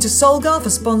 Thank you to Solgar for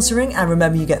sponsoring, and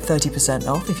remember you get 30%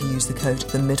 off if you use the code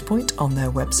The Midpoint on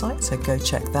their website, so go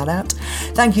check that out.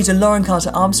 Thank you to Lauren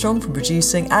Carter Armstrong for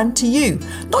producing, and to you,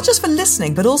 not just for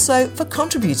listening but also for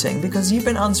contributing, because you've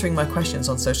been answering my questions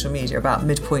on social media about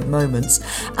midpoint moments,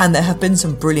 and there have been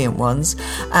some brilliant ones.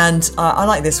 And I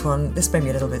like this one. This made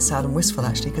me a little bit sad and wistful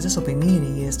actually, because this will be me in a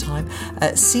year's time.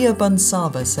 Sia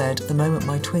Bunsava said, "The moment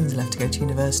my twins left to go to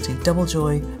university, double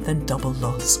joy, then double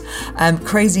loss."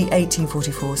 Crazy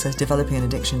 1844 says, "Developing an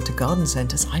addiction to garden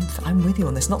centres." I'm with you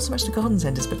on this. Not so much to garden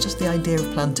centres, but just the idea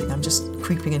of planting. I'm just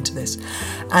creeping into this.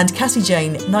 And Cassie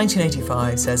Jane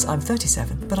 1985 says, "I'm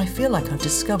 37, but I feel like I've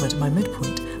discovered my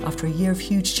midpoint after a year of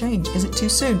huge change. Is it too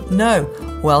soon?" No.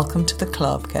 Welcome to the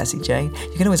club, Cassie Jane.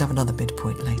 You can always have another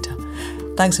midpoint later.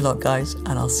 Thanks a lot, guys,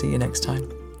 and I'll see you next time.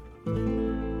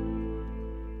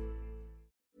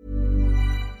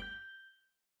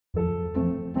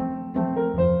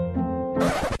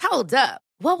 Hold up.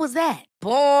 What was that?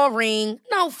 Boring.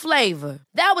 No flavor.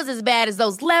 That was as bad as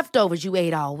those leftovers you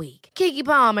ate all week. Keke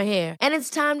Palmer here, and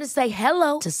it's time to say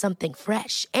hello to something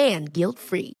fresh and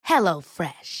guilt-free. Hello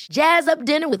Fresh. Jazz up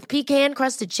dinner with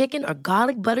pecan-crusted chicken or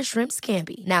garlic butter shrimp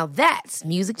scampi. Now that's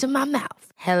music to my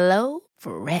mouth. Hello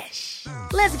Fresh.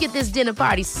 Let's get this dinner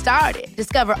party started.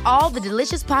 Discover all the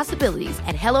delicious possibilities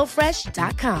at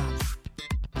HelloFresh.com.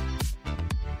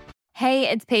 Hey,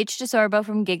 it's Paige DeSorbo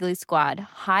from Giggly Squad.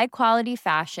 High quality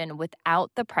fashion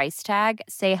without the price tag.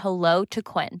 Say hello to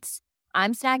Quince.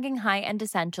 I'm snagging high-end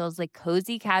essentials like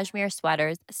cozy cashmere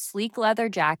sweaters, sleek leather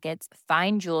jackets,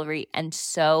 fine jewelry, and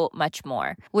so much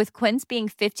more. With Quince being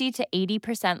 50 to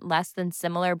 80% less than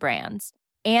similar brands.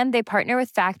 And they partner with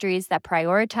factories that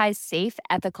prioritize safe,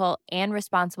 ethical, and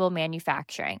responsible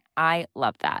manufacturing. I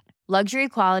love that. Luxury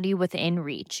quality within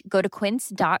reach. Go to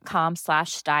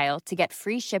quince.com/style to get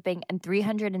free shipping and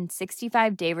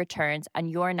 365-day returns on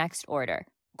your next order.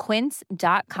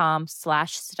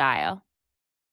 Quince.com/style.